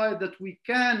previous slide, that we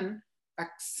can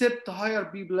accept higher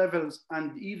PEEP levels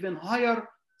and even higher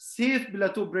safe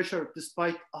plateau pressure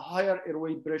despite a higher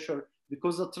airway pressure,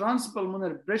 because the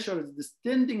transpulmonary pressure, the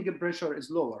distending pressure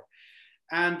is lower.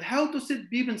 And how to set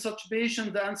PEEP in such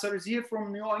patient? The answer is here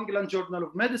from New England Journal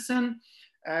of Medicine.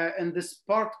 In this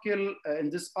article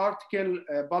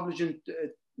published in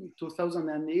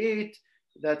 2008,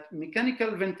 that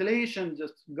mechanical ventilation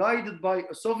just guided by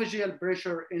esophageal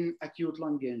pressure in acute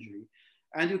lung injury.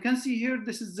 And you can see here,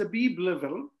 this is the PEEP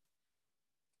level.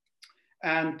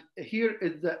 And here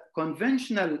is the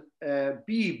conventional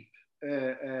PEEP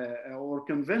or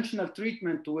conventional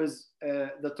treatment with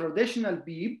the traditional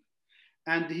PEEP.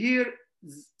 And here,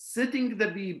 setting the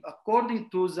PEEP according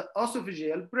to the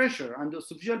esophageal pressure, and the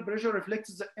esophageal pressure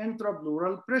reflects the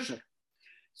intrapleural pressure.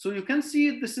 So you can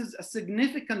see this is a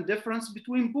significant difference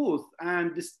between both,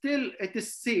 and still it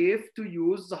is safe to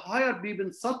use the higher beep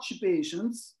in such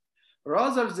patients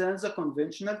rather than the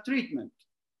conventional treatment.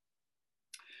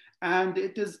 And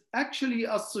it is actually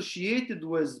associated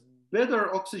with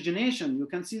better oxygenation. You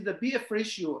can see the BF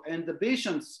ratio in the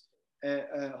patients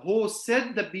who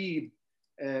set the beep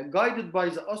guided by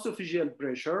the esophageal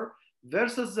pressure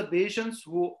versus the patients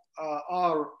who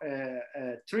are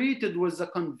treated with the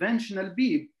conventional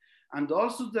beep. And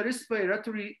also the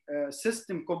respiratory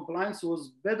system compliance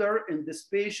was better in these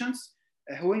patients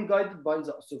when guided by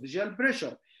the esophageal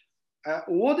pressure.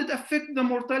 Would it affect the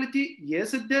mortality?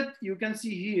 Yes, it did. You can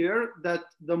see here that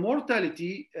the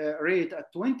mortality rate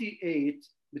at 28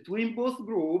 between both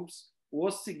groups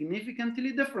was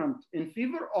significantly different in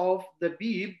favor of the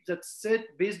beep that's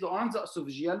set based on the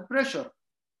esophageal pressure.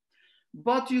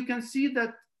 But you can see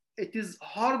that it is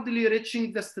hardly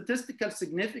reaching the statistical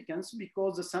significance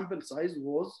because the sample size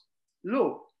was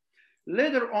low.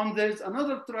 Later on, there's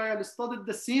another trial studied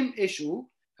the same issue,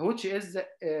 which is the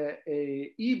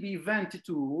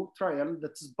EB22 trial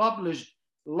that's published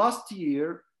last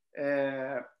year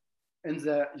in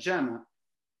the JAMA.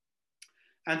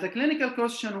 And the clinical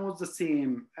question was the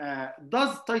same.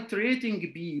 Does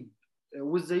titrating beep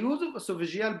with the use of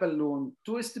esophageal balloon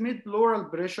to estimate pleural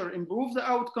pressure improve the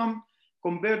outcome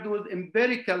compared with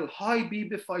empirical high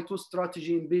beep FI2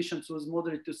 strategy in patients with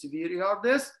moderate to severe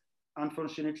ARDS?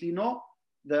 Unfortunately, no.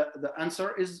 The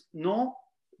answer is no.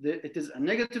 It is a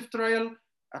negative trial.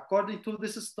 According to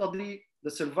this study, the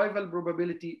survival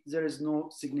probability, there is no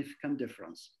significant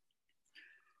difference.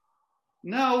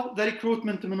 Now, the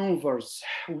recruitment maneuvers.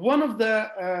 One of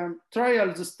the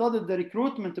trials studied the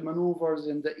recruitment maneuvers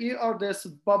in the ARDS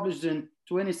published in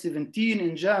 2017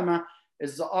 in JAMA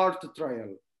is the ART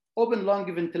trial, open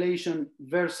lung ventilation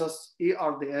versus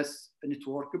ARDS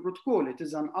network protocol. It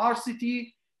is an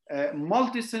RCT,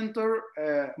 multi-center,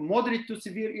 moderate to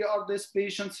severe ARDS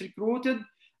patients recruited,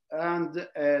 and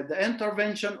the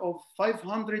intervention of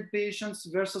 500 patients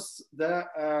versus the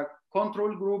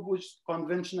control group, which is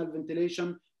conventional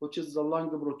ventilation, which is the lung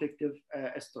protective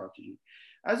strategy.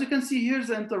 As you can see here,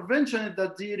 the intervention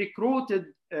that they recruited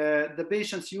the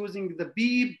patients using the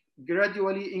beep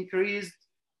gradually increased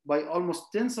by almost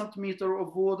 10 centimeters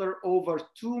of water over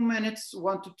 2 minutes,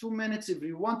 1 to 2 minutes,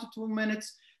 every 1 to 2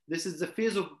 minutes. This is the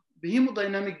phase of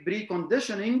hemodynamic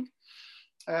preconditioning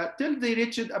till they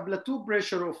reached a plateau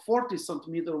pressure of 40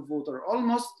 centimeters of water,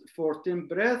 almost for 10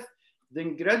 breaths,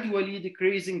 then gradually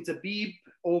decreasing the beep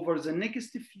over the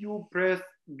next few breaths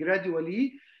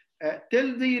gradually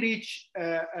till they reach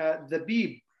the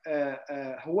beep,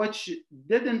 which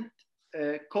didn't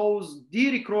cause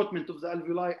de-recruitment of the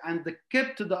alveoli and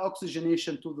kept the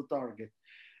oxygenation to the target.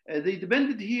 They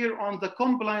depended here on the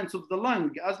compliance of the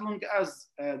lung. As long as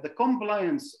the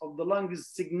compliance of the lung is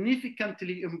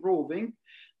significantly improving,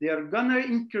 they are gonna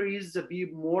increase the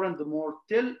beep more and more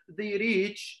till they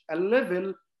reach a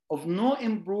level of no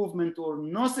improvement or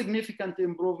no significant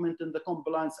improvement in the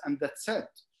compliance, and that's it.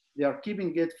 They are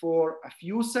keeping it for a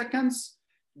few seconds,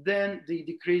 then they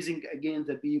decreasing again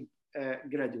the beep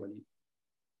gradually.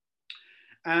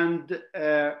 And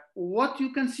what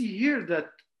you can see here that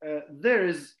there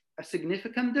is a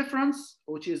significant difference,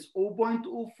 which is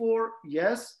 0.04,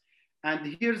 yes,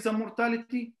 and here's the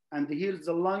mortality, and here's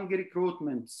the lung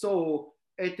recruitment. So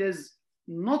it is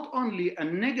not only a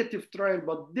negative trial,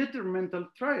 but detrimental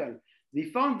trial. They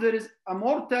found there is a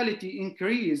mortality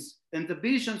increase in the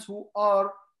patients who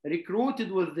are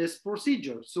recruited with this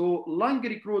procedure. So lung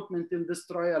recruitment in this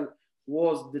trial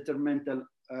was detrimental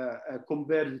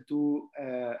compared to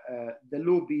the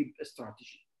low beep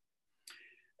strategy.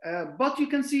 But you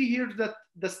can see here that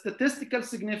the statistical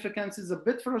significance is a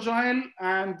bit fragile,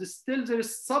 and still there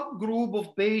is subgroup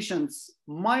of patients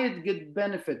might get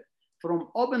benefit from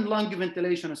open lung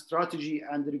ventilation strategy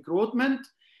and recruitment.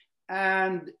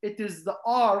 And it is the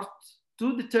art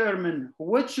to determine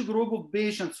which group of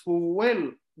patients who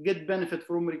will get benefit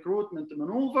from recruitment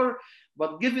maneuver,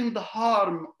 but given the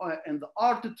harm in the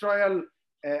ART trial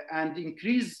and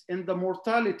increase in the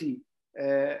mortality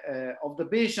of the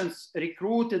patients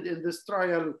recruited in this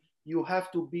trial, you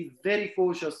have to be very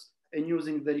cautious in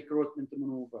using the recruitment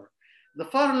maneuver. The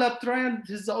FARLAB trial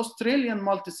is the Australian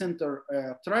multi-center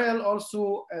trial.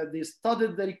 Also, they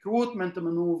studied the recruitment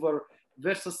maneuver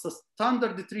versus the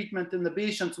standard treatment in the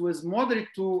patients with moderate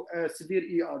to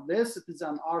severe ARDS. It is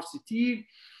an RCT,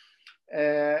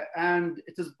 and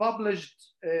it is published.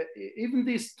 Even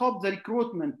they stopped the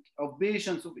recruitment of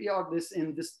patients of ARDS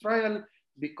in this trial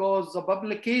because the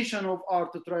publication of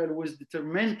ART trial with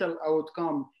detrimental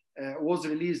outcome was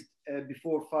released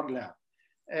before FARLAB.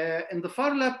 In the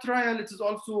Farlab trial, it is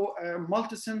also a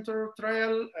multi-center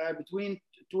trial between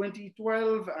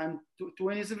 2012 and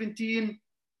 2017.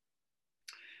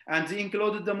 And they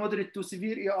included the moderate to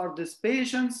severe ARDS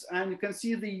patients. And you can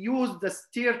see they used the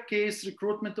staircase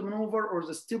recruitment maneuver or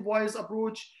the stepwise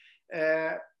approach.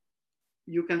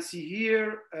 You can see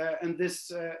here in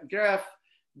this graph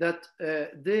that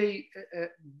they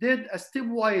did a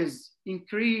stepwise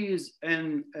increase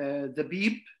in the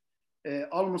beep,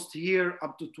 almost here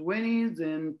up to 20,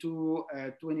 then to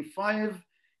 25.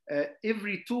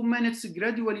 Every 2 minutes,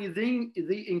 gradually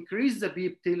they increase the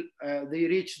beep till they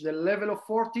reach the level of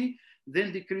 40,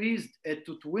 then decreased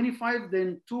to 25,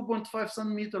 then 2.5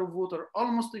 centimeter of water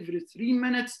almost every 3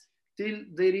 minutes till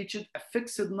they reached a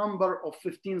fixed number of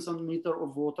 15 centimeter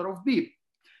of water of beep.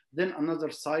 Then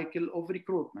another cycle of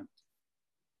recruitment.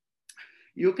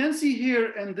 You can see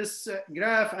here in this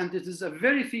graph, and it is a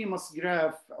very famous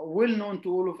graph, well known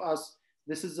to all of us.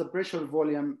 This is the pressure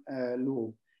volume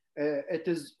loop. It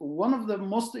is one of the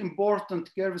most important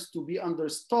curves to be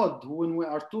understood when we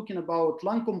are talking about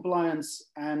lung compliance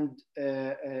and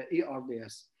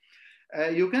ARDS.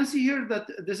 You can see here that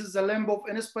this is a limb of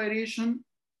inspiration,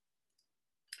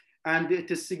 and it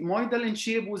is sigmoidal in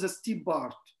shape with a steep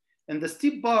part. And the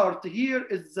steep part here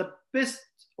is the best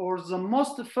or the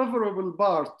most favorable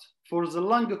part for the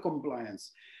lung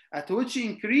compliance, at which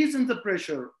increase in the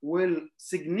pressure will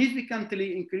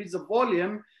significantly increase the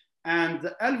volume, and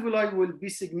the alveoli will be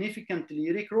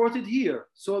significantly recruited here.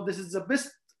 So this is the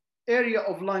best area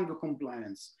of lung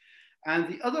compliance. And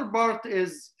the other part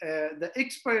is the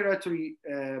expiratory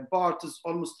part is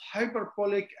almost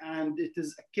hyperbolic, and it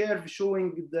is a curve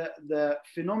showing the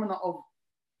phenomena of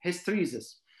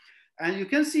hysteresis. And you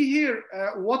can see here,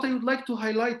 what I would like to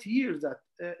highlight here is that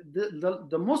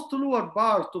the most lower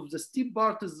part of the steep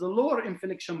part is the lower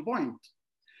inflection point,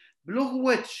 below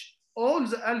which all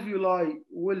the alveoli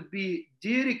will be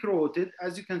de-recruited,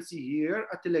 as you can see here,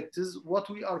 atelectasis, what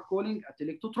we are calling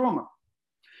atelectotrauma.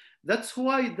 That's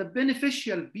why the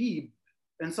beneficial beep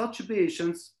in such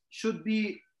patients should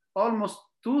be almost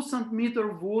 2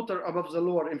 centimeters of water above the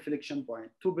lower inflection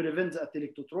point to prevent the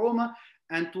atelectotrauma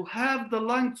and to have the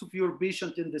lungs of your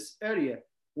patient in this area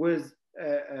with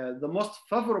the most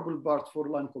favorable part for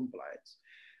lung compliance.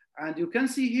 And you can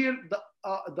see here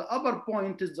the upper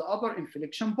point is the upper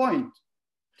inflection point.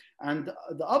 And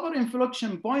the upper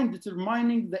inflection point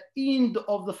determining the end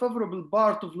of the favorable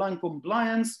part of lung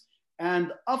compliance,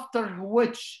 and after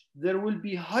which there will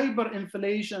be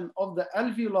hyperinflation of the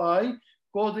alveoli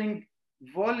causing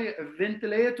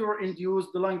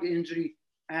ventilator-induced lung injury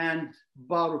and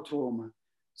barotrauma.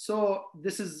 So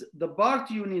this is the part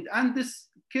you need. And this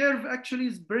curve actually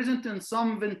is present in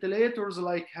some ventilators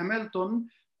like Hamilton.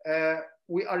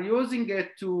 We are using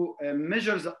it to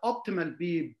measure the optimal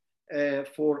beep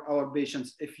for our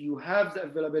patients if you have the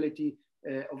availability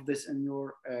of this in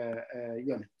your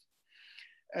unit.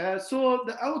 So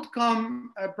the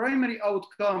outcome, primary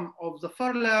outcome of the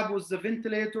Farlab was the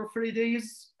ventilator-free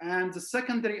days, and the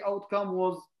secondary outcome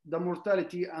was the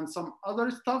mortality and some other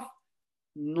stuff.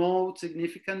 No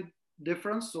significant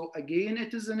difference. So again,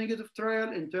 it is a negative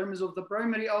trial in terms of the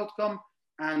primary outcome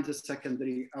and the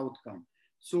secondary outcome.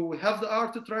 So we have the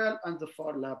ART trial and the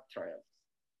Farlab trial.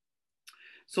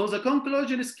 So the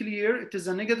conclusion is clear. It is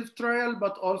a negative trial,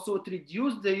 but also it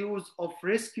reduced the use of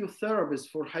rescue therapies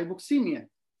for hypoxemia.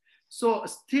 So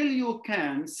still you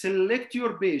can select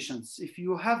your patients. If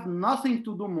you have nothing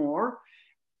to do more,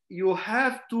 you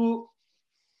have to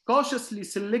cautiously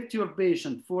select your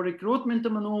patient for recruitment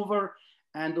maneuver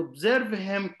and observe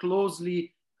him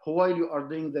closely while you are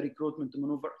doing the recruitment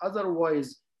maneuver.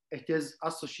 Otherwise, it is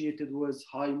associated with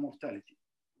high mortality.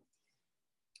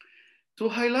 To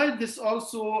highlight this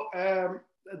also,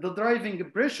 the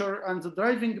driving pressure, and the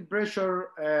driving pressure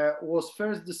was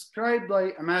first described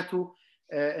by Amato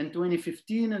in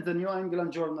 2015 in the New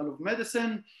England Journal of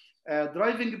Medicine,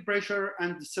 driving pressure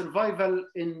and survival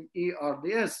in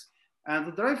ARDS. And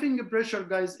the driving pressure,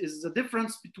 guys, is the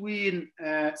difference between,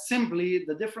 simply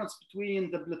the difference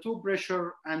between the plateau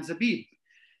pressure and the beep.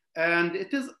 And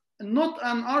it is not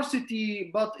an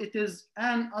RCT, but it is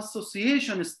an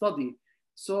association study.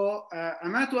 So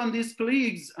Amato and his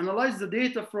colleagues analyzed the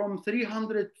data from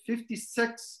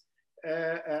 356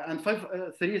 and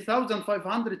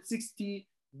 3,560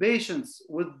 patients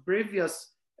with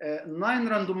previous 9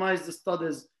 randomized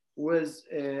studies with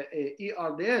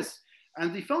ARDS.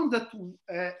 And they found that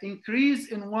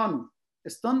increase in one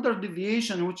standard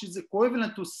deviation, which is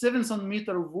equivalent to 7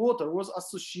 centimeters of water, was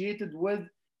associated with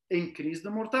increased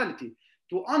mortality.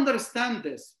 To understand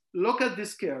this, look at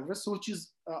these curves, which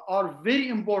are very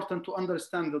important to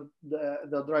understand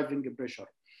the driving pressure.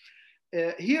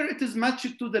 Here it is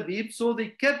matched to the beep, so they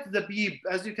kept the beep,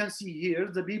 as you can see here,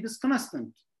 the beep is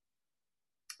constant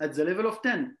at the level of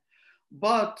 10.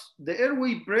 But the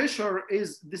airway pressure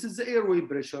this is the airway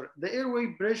pressure. The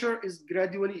airway pressure is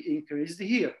gradually increased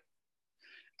here.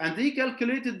 And they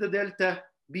calculated the delta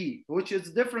B, which is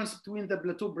the difference between the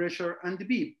plateau pressure and the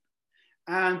beep.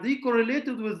 And they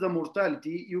correlated with the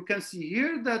mortality. You can see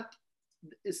here that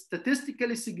a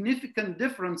statistically significant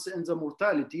difference in the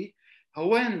mortality.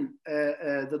 When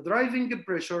the driving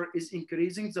pressure is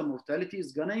increasing, the mortality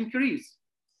is gonna increase.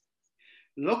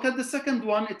 Look at the second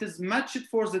one, it is matched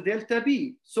for the delta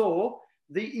B. So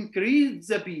they increased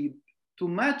the B to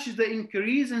match the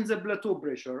increase in the plateau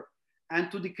pressure and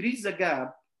to decrease the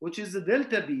gap, which is the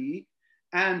delta B,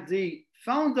 and they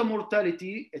found the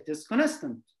mortality, it is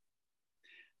constant.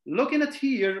 Looking at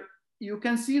here, you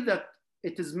can see that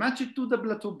it is matched to the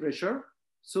plateau pressure.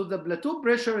 So the plateau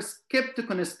pressure is kept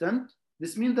constant.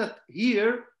 This means that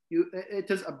here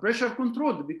it is a pressure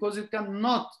controlled, because you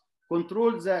cannot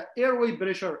control the airway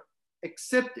pressure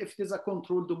except if it is a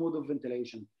controlled mode of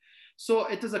ventilation. So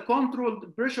it is a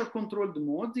controlled pressure controlled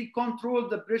mode. They control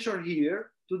the pressure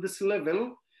here to this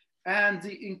level, and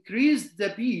they increase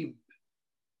the beep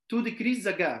to decrease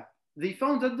the gap. They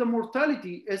found that the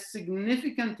mortality is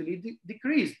significantly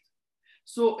decreased.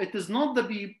 So it is not the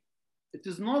beep, it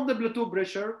is not the plateau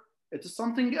pressure, it is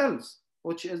something else,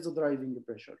 which is the driving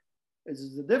pressure. It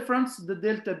is the difference, the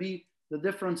delta B, the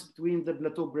difference between the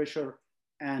plateau pressure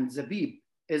and the beep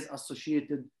is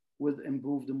associated with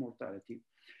improved mortality.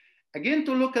 Again,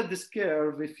 to look at this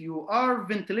curve, if you are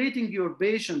ventilating your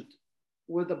patient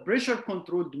with a pressure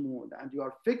controlled mode and you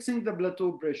are fixing the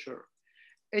plateau pressure,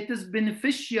 it is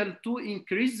beneficial to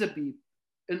increase the beep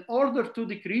in order to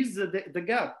decrease the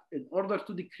gap, in order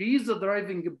to decrease the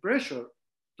driving pressure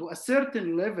to a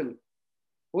certain level,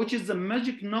 which is the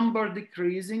magic number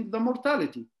decreasing the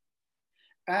mortality.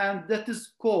 And that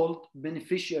is called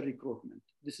beneficial recruitment.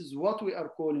 This is what we are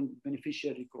calling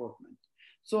beneficial recruitment.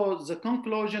 So the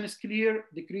conclusion is clear: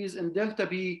 decrease in delta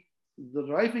B, the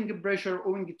driving pressure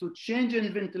owing to change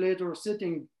in ventilator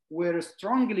setting will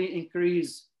strongly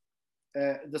increase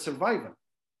the survival.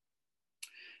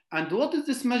 And what is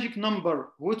this magic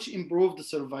number which improved the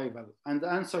survival? And the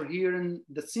answer here in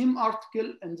the same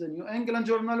article in the New England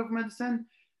Journal of Medicine,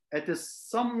 it is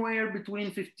somewhere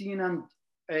between 15 and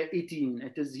 18.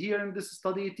 It is here in this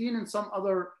study 18, and some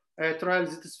other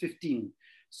trials it is 15.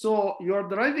 So your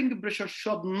driving pressure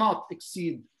should not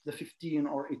exceed the 15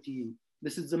 or 18.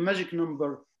 This is the magic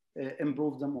number,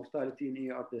 improve the mortality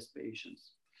in ARDS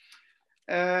patients.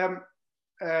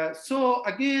 So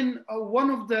again, one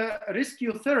of the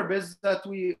rescue therapies that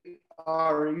we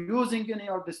are using in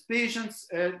ARDS patients,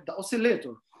 the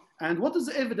oscillator. And what is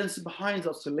the evidence behind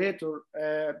the oscillator?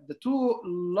 The two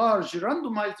large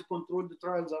randomized controlled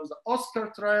trials are the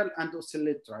OSCAR trial and the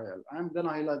OSCILLATE trial. I'm gonna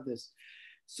highlight this.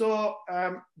 So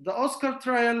the OSCAR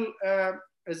trial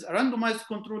is a randomized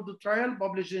controlled trial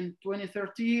published in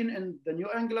 2013 in the New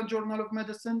England Journal of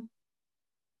Medicine.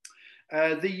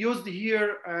 They used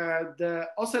here the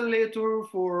oscillator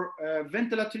for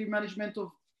ventilatory management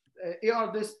of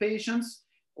ARDS patients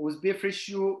with BF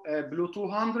ratio below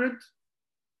 200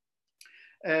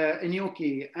 in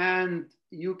UK. And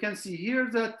you can see here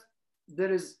that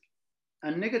there is a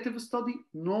negative study,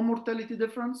 no mortality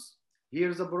difference.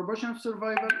 Here's the proportion of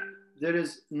survival. There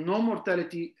is no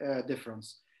mortality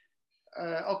difference.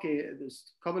 Okay,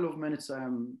 this couple of minutes,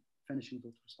 I'm finishing,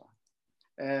 Dr. Saad.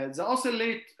 The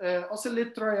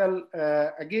OSCILLATE trial,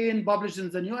 again, published in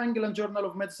the New England Journal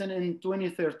of Medicine in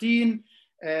 2013.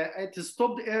 It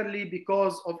stopped early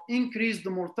because of increased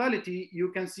mortality.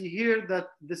 You can see here that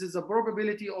this is a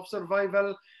probability of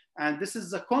survival, and this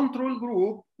is a control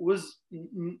group with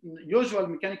usual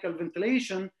mechanical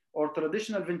ventilation or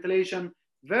traditional ventilation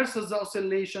versus the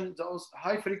oscillation, the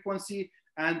high frequency,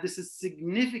 and this is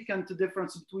significant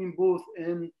difference between both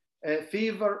in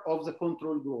favor of the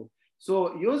control group.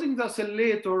 So using the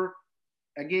oscillator,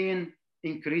 again,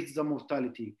 increased the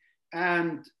mortality.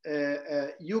 And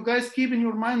you guys keep in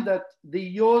your mind that they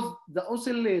use the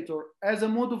oscillator as a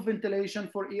mode of ventilation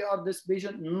for ARDS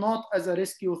patient, not as a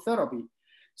rescue therapy.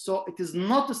 So it is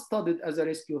not studied as a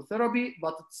rescue therapy,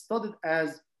 but it's studied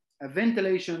as a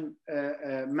ventilation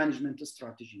management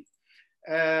strategy.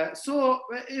 So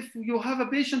if you have a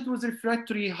patient with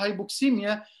refractory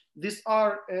hypoxemia, these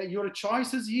are your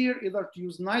choices here, either to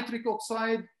use nitric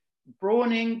oxide,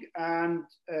 proning, and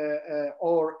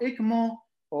or ECMO,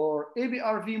 or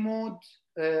ABRV mode,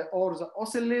 or the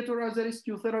oscillator as a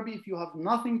rescue therapy if you have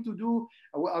nothing to do.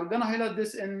 We are going to highlight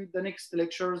this in the next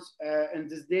lectures in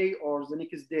this day or the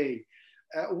next day.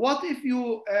 What if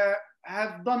you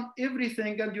have done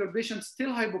everything and your patient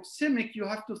still hypoxemic? You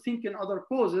have to think in other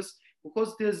causes,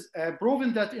 because it is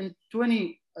proven that in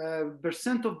 20%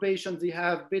 of patients, they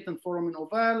have patent foramen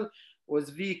ovale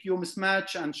with VQ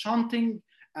mismatch and shunting,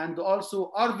 and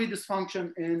also RV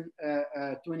dysfunction in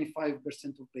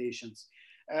 25% of patients.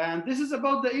 And this is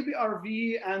about the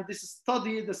EBRV, and this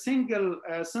study, the single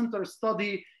center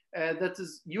study that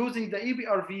is using the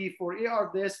EBRV for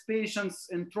ARDS patients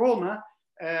in trauma.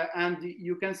 And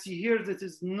you can see here that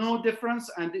is no difference,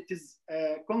 and it is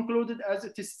concluded as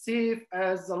it is safe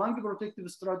as the lung protective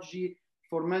strategy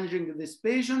for managing these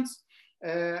patients.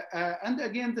 And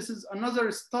again, this is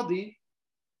another study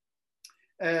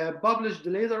published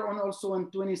later on also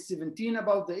in 2017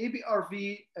 about the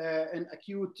EBRV in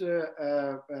acute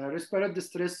respiratory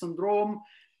distress syndrome.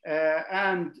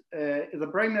 And the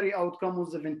primary outcome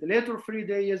was the ventilator-free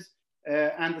days.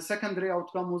 And the secondary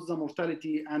outcome was the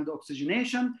mortality and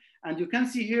oxygenation. And you can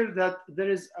see here that there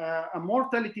is a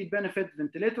mortality benefit.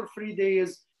 Ventilator-free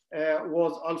days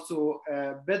was also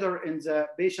better in the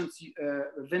patients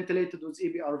ventilated with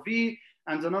EBRV,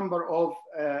 and the number of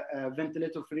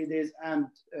ventilator-free days and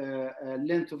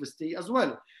length of stay as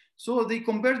well. So they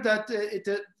compared that,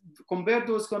 compared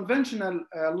with conventional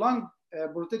lung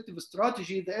protective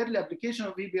strategy, the early application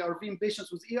of EBRV in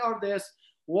patients with ARDS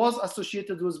was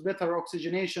associated with better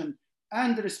oxygenation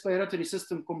and respiratory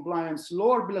system compliance,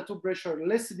 lower plateau pressure,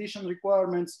 less sedation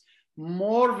requirements,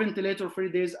 more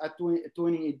ventilator-free days at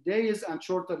 28 days, and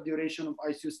shorter duration of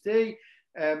ICU stay.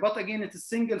 But again, it's a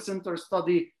single center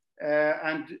study,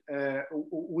 and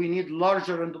we need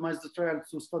larger randomized trials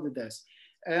to study this.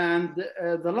 And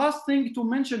the last thing to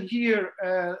mention here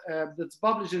that's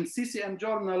published in CCM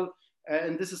journal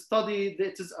in this study,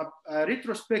 that is a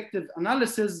retrospective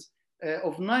analysis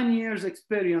of 9 years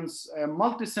experience,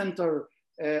 multi-center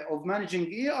of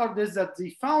managing ARDS, that they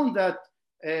found that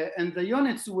in the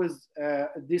units with,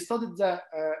 they studied the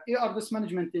ARDS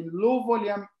management in low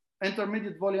volume,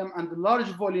 intermediate volume, and large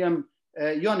volume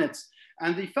units.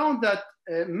 And they found that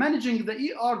managing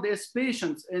the ARDS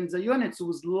patients in the units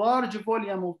with large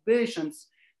volume of patients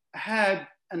had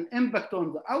an impact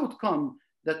on the outcome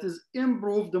that is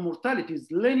improved the mortality,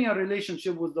 linear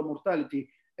relationship with the mortality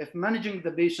if managing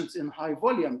the patients in high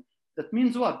volume. That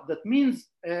means what? That means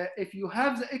if you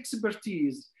have the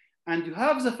expertise and you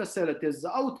have the facilities,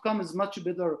 the outcome is much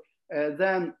better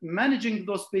than managing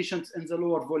those patients in the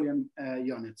lower volume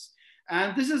units.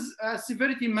 And this is a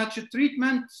severity matched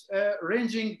treatment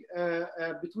ranging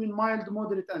between mild,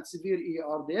 moderate, and severe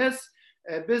ARDS.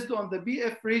 Based on the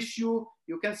BF ratio,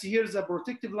 you can see here the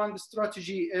protective lung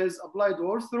strategy is applied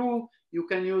all through. You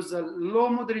can use a low,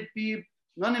 moderate PEEP,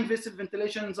 non-invasive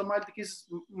ventilation in the mild cases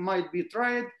might be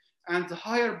tried, and the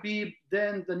higher PEEP,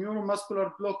 then the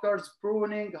neuromuscular blockers,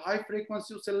 pruning, high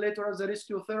frequency oscillator as a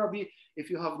rescue therapy. If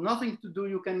you have nothing to do,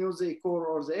 you can use the ECOR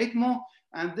or the ECMO.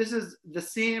 And this is the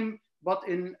same, but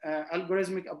in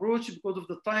algorithmic approach. Because of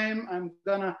the time, I'm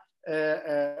gonna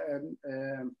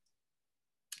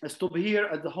stop here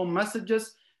at the home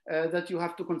messages that you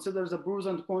have to consider the pros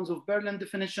and cons of Berlin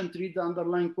definition, treat the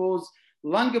underlying cause,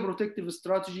 lung protective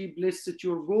strategy, place set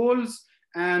your goals.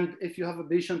 And if you have a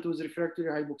patient who is refractory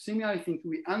hypoxemia, I think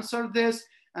we answered this.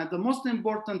 And the most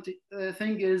important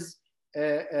thing is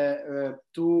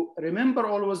to remember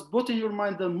always, put in your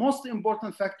mind, the most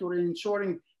important factor in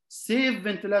ensuring safe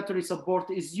ventilatory support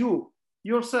is you,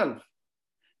 yourself.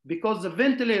 Because the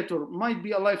ventilator might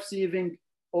be a life-saving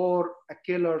or a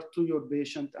killer to your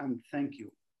patient. And thank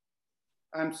you.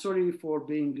 I'm sorry for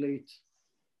being late.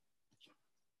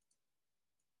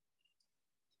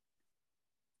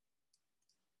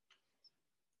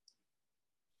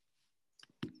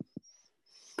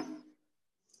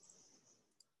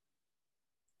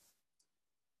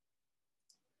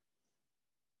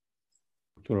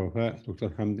 Dr. Wafaa, Dr.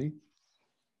 Hamdy.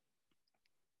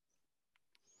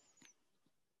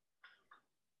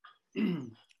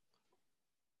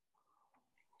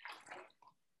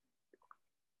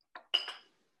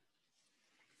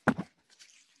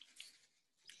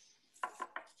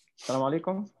 Assalamu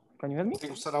alaikum. Can you hear me?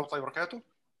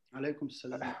 Alaikum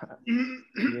salam.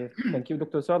 Yes. Thank you,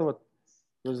 Dr. Tharwat.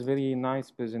 It was a very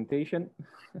nice presentation.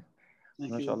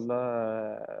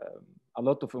 MashaAllah, a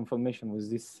lot of information with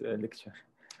this lecture.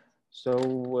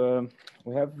 So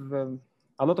we have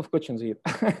a lot of questions here.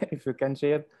 If you can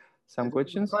share some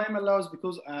questions. Time allows,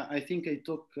 because I think I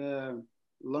took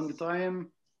long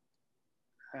time.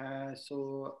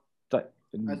 So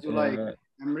as you like.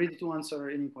 I'm ready to answer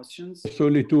any questions. It's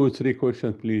only 2 or 3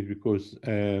 questions, please, because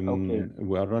Okay.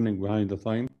 we are running behind the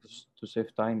time. To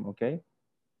save time, okay.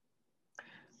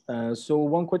 So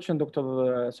one question, Dr.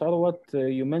 Tharwat,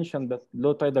 you mentioned that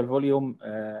low tidal volume,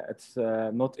 it's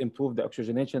not improved the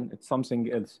oxygenation, it's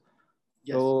something else.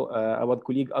 Yes. So our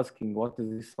colleague asking, what is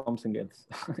this something else?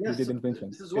 Yes. You didn't mention.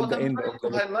 This is what I'm trying to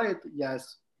highlight.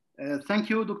 Yes. Thank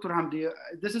you, Dr. Hamdy.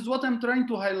 This is what I'm trying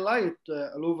to highlight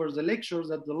all over the lectures,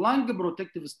 that the lung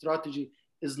protective strategy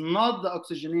is not the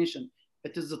oxygenation.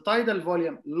 It is the tidal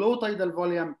volume, low tidal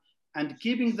volume, and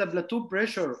keeping the plateau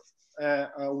pressure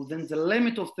within the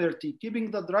limit of 30,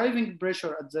 keeping the driving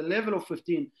pressure at the level of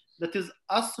 15, that is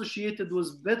associated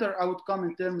with better outcome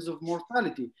in terms of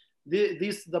mortality.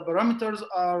 The parameters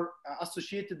are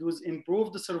associated with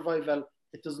improved survival.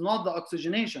 It is not the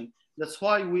oxygenation. That's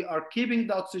why we are keeping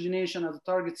the oxygenation at the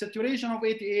target saturation of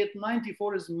 88,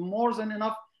 94 is more than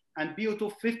enough, and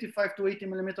PO2 55 to 80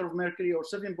 millimeter of mercury or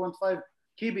 7.5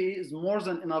 kBE is more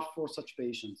than enough for such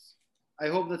patients. I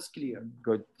hope that's clear.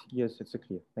 Good. Yes, it's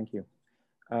clear. Thank you.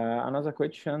 Another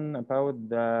question about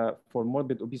for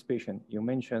morbid obese patient. You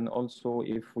mentioned also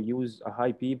if we use a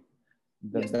high PEEP,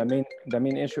 the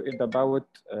main issue is about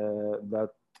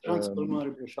that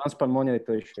transpulmonary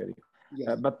pressure.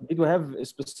 Yes. But did we have a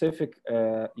specific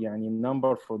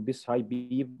number for this high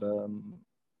PEEP?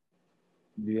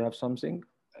 Do you have something?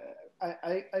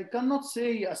 I cannot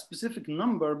say a specific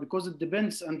number because it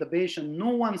depends on the patient. No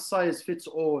one size fits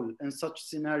all in such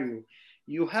scenario.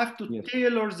 You have to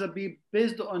tailor the PEEP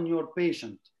based on your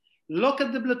patient. Look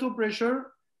at the plateau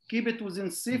pressure, keep it within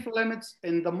safe limits.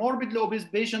 In the morbidly obese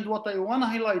patient, what I want to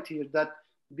highlight here, that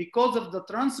because of the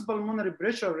transpulmonary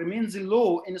pressure remains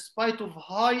low in spite of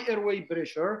high airway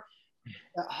pressure,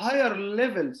 higher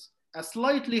levels, a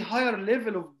slightly higher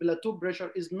level of plateau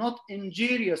pressure is not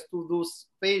injurious to those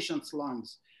patients'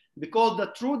 lungs, because the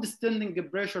true distending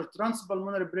pressure,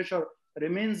 transpulmonary pressure,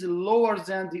 remains lower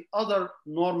than the other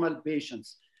normal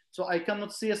patients. So I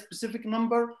cannot say a specific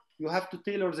number. You have to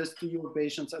tailor this to your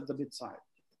patients at the bedside.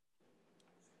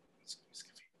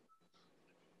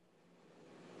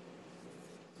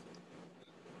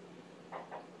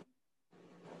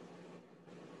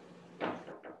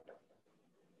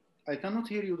 I cannot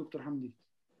hear you, Dr. Hamdy.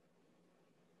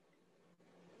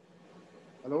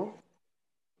 Hello?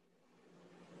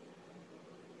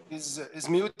 Is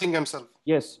muting himself.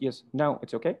 Yes, yes. Now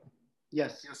it's okay?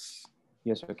 Yes. Yes.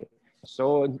 Yes, okay.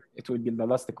 So it will be the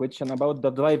last question about the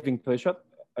driving pressure.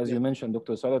 As you mentioned,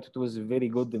 Dr. Tharwat, it was very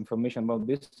good information about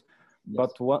this.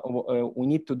 But we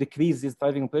need to decrease this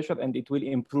driving pressure and it will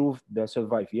improve the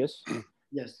survival, yes?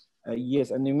 Yes.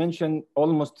 Yes, and you mentioned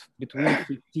almost between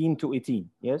 15 to 18,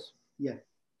 yes? Yeah.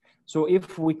 So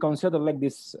if we consider like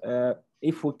this,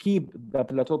 if we keep the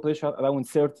plateau pressure around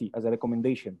 30 as a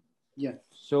recommendation, yeah.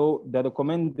 So the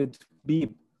recommended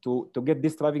PEEP to get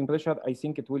this driving pressure, I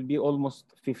think it will be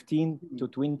almost 15 to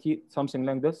 20, something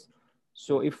like this.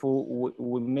 So if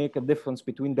we make a difference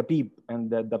between the PEEP and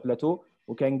the plateau,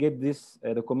 we can get this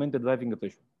recommended driving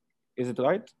pressure. Is it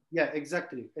right? Yeah,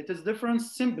 exactly. It is different.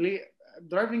 Simply,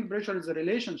 driving pressure is a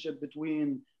relationship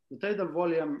between the tidal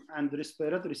volume and the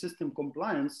respiratory system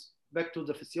compliance back to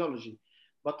the physiology.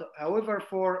 But however,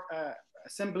 for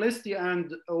simplicity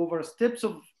and over steps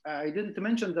of, I didn't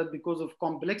mention that because of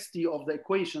complexity of the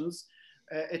equations,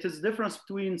 it is difference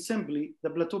between simply the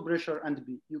plateau pressure and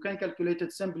PEEP. You can calculate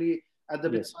it simply at the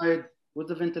bedside with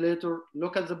the ventilator,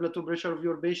 look at the plateau pressure of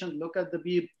your patient, look at the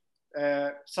PEEP,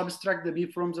 subtract the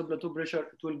PEEP from the plateau pressure,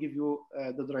 it will give you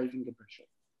the driving pressure.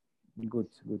 Good,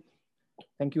 good.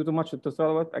 Thank you too much, Dr.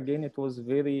 Tharwat. Again, it was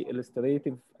very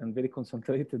illustrative and very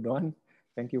concentrated one.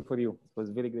 Thank you for you. It was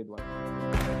a very great one.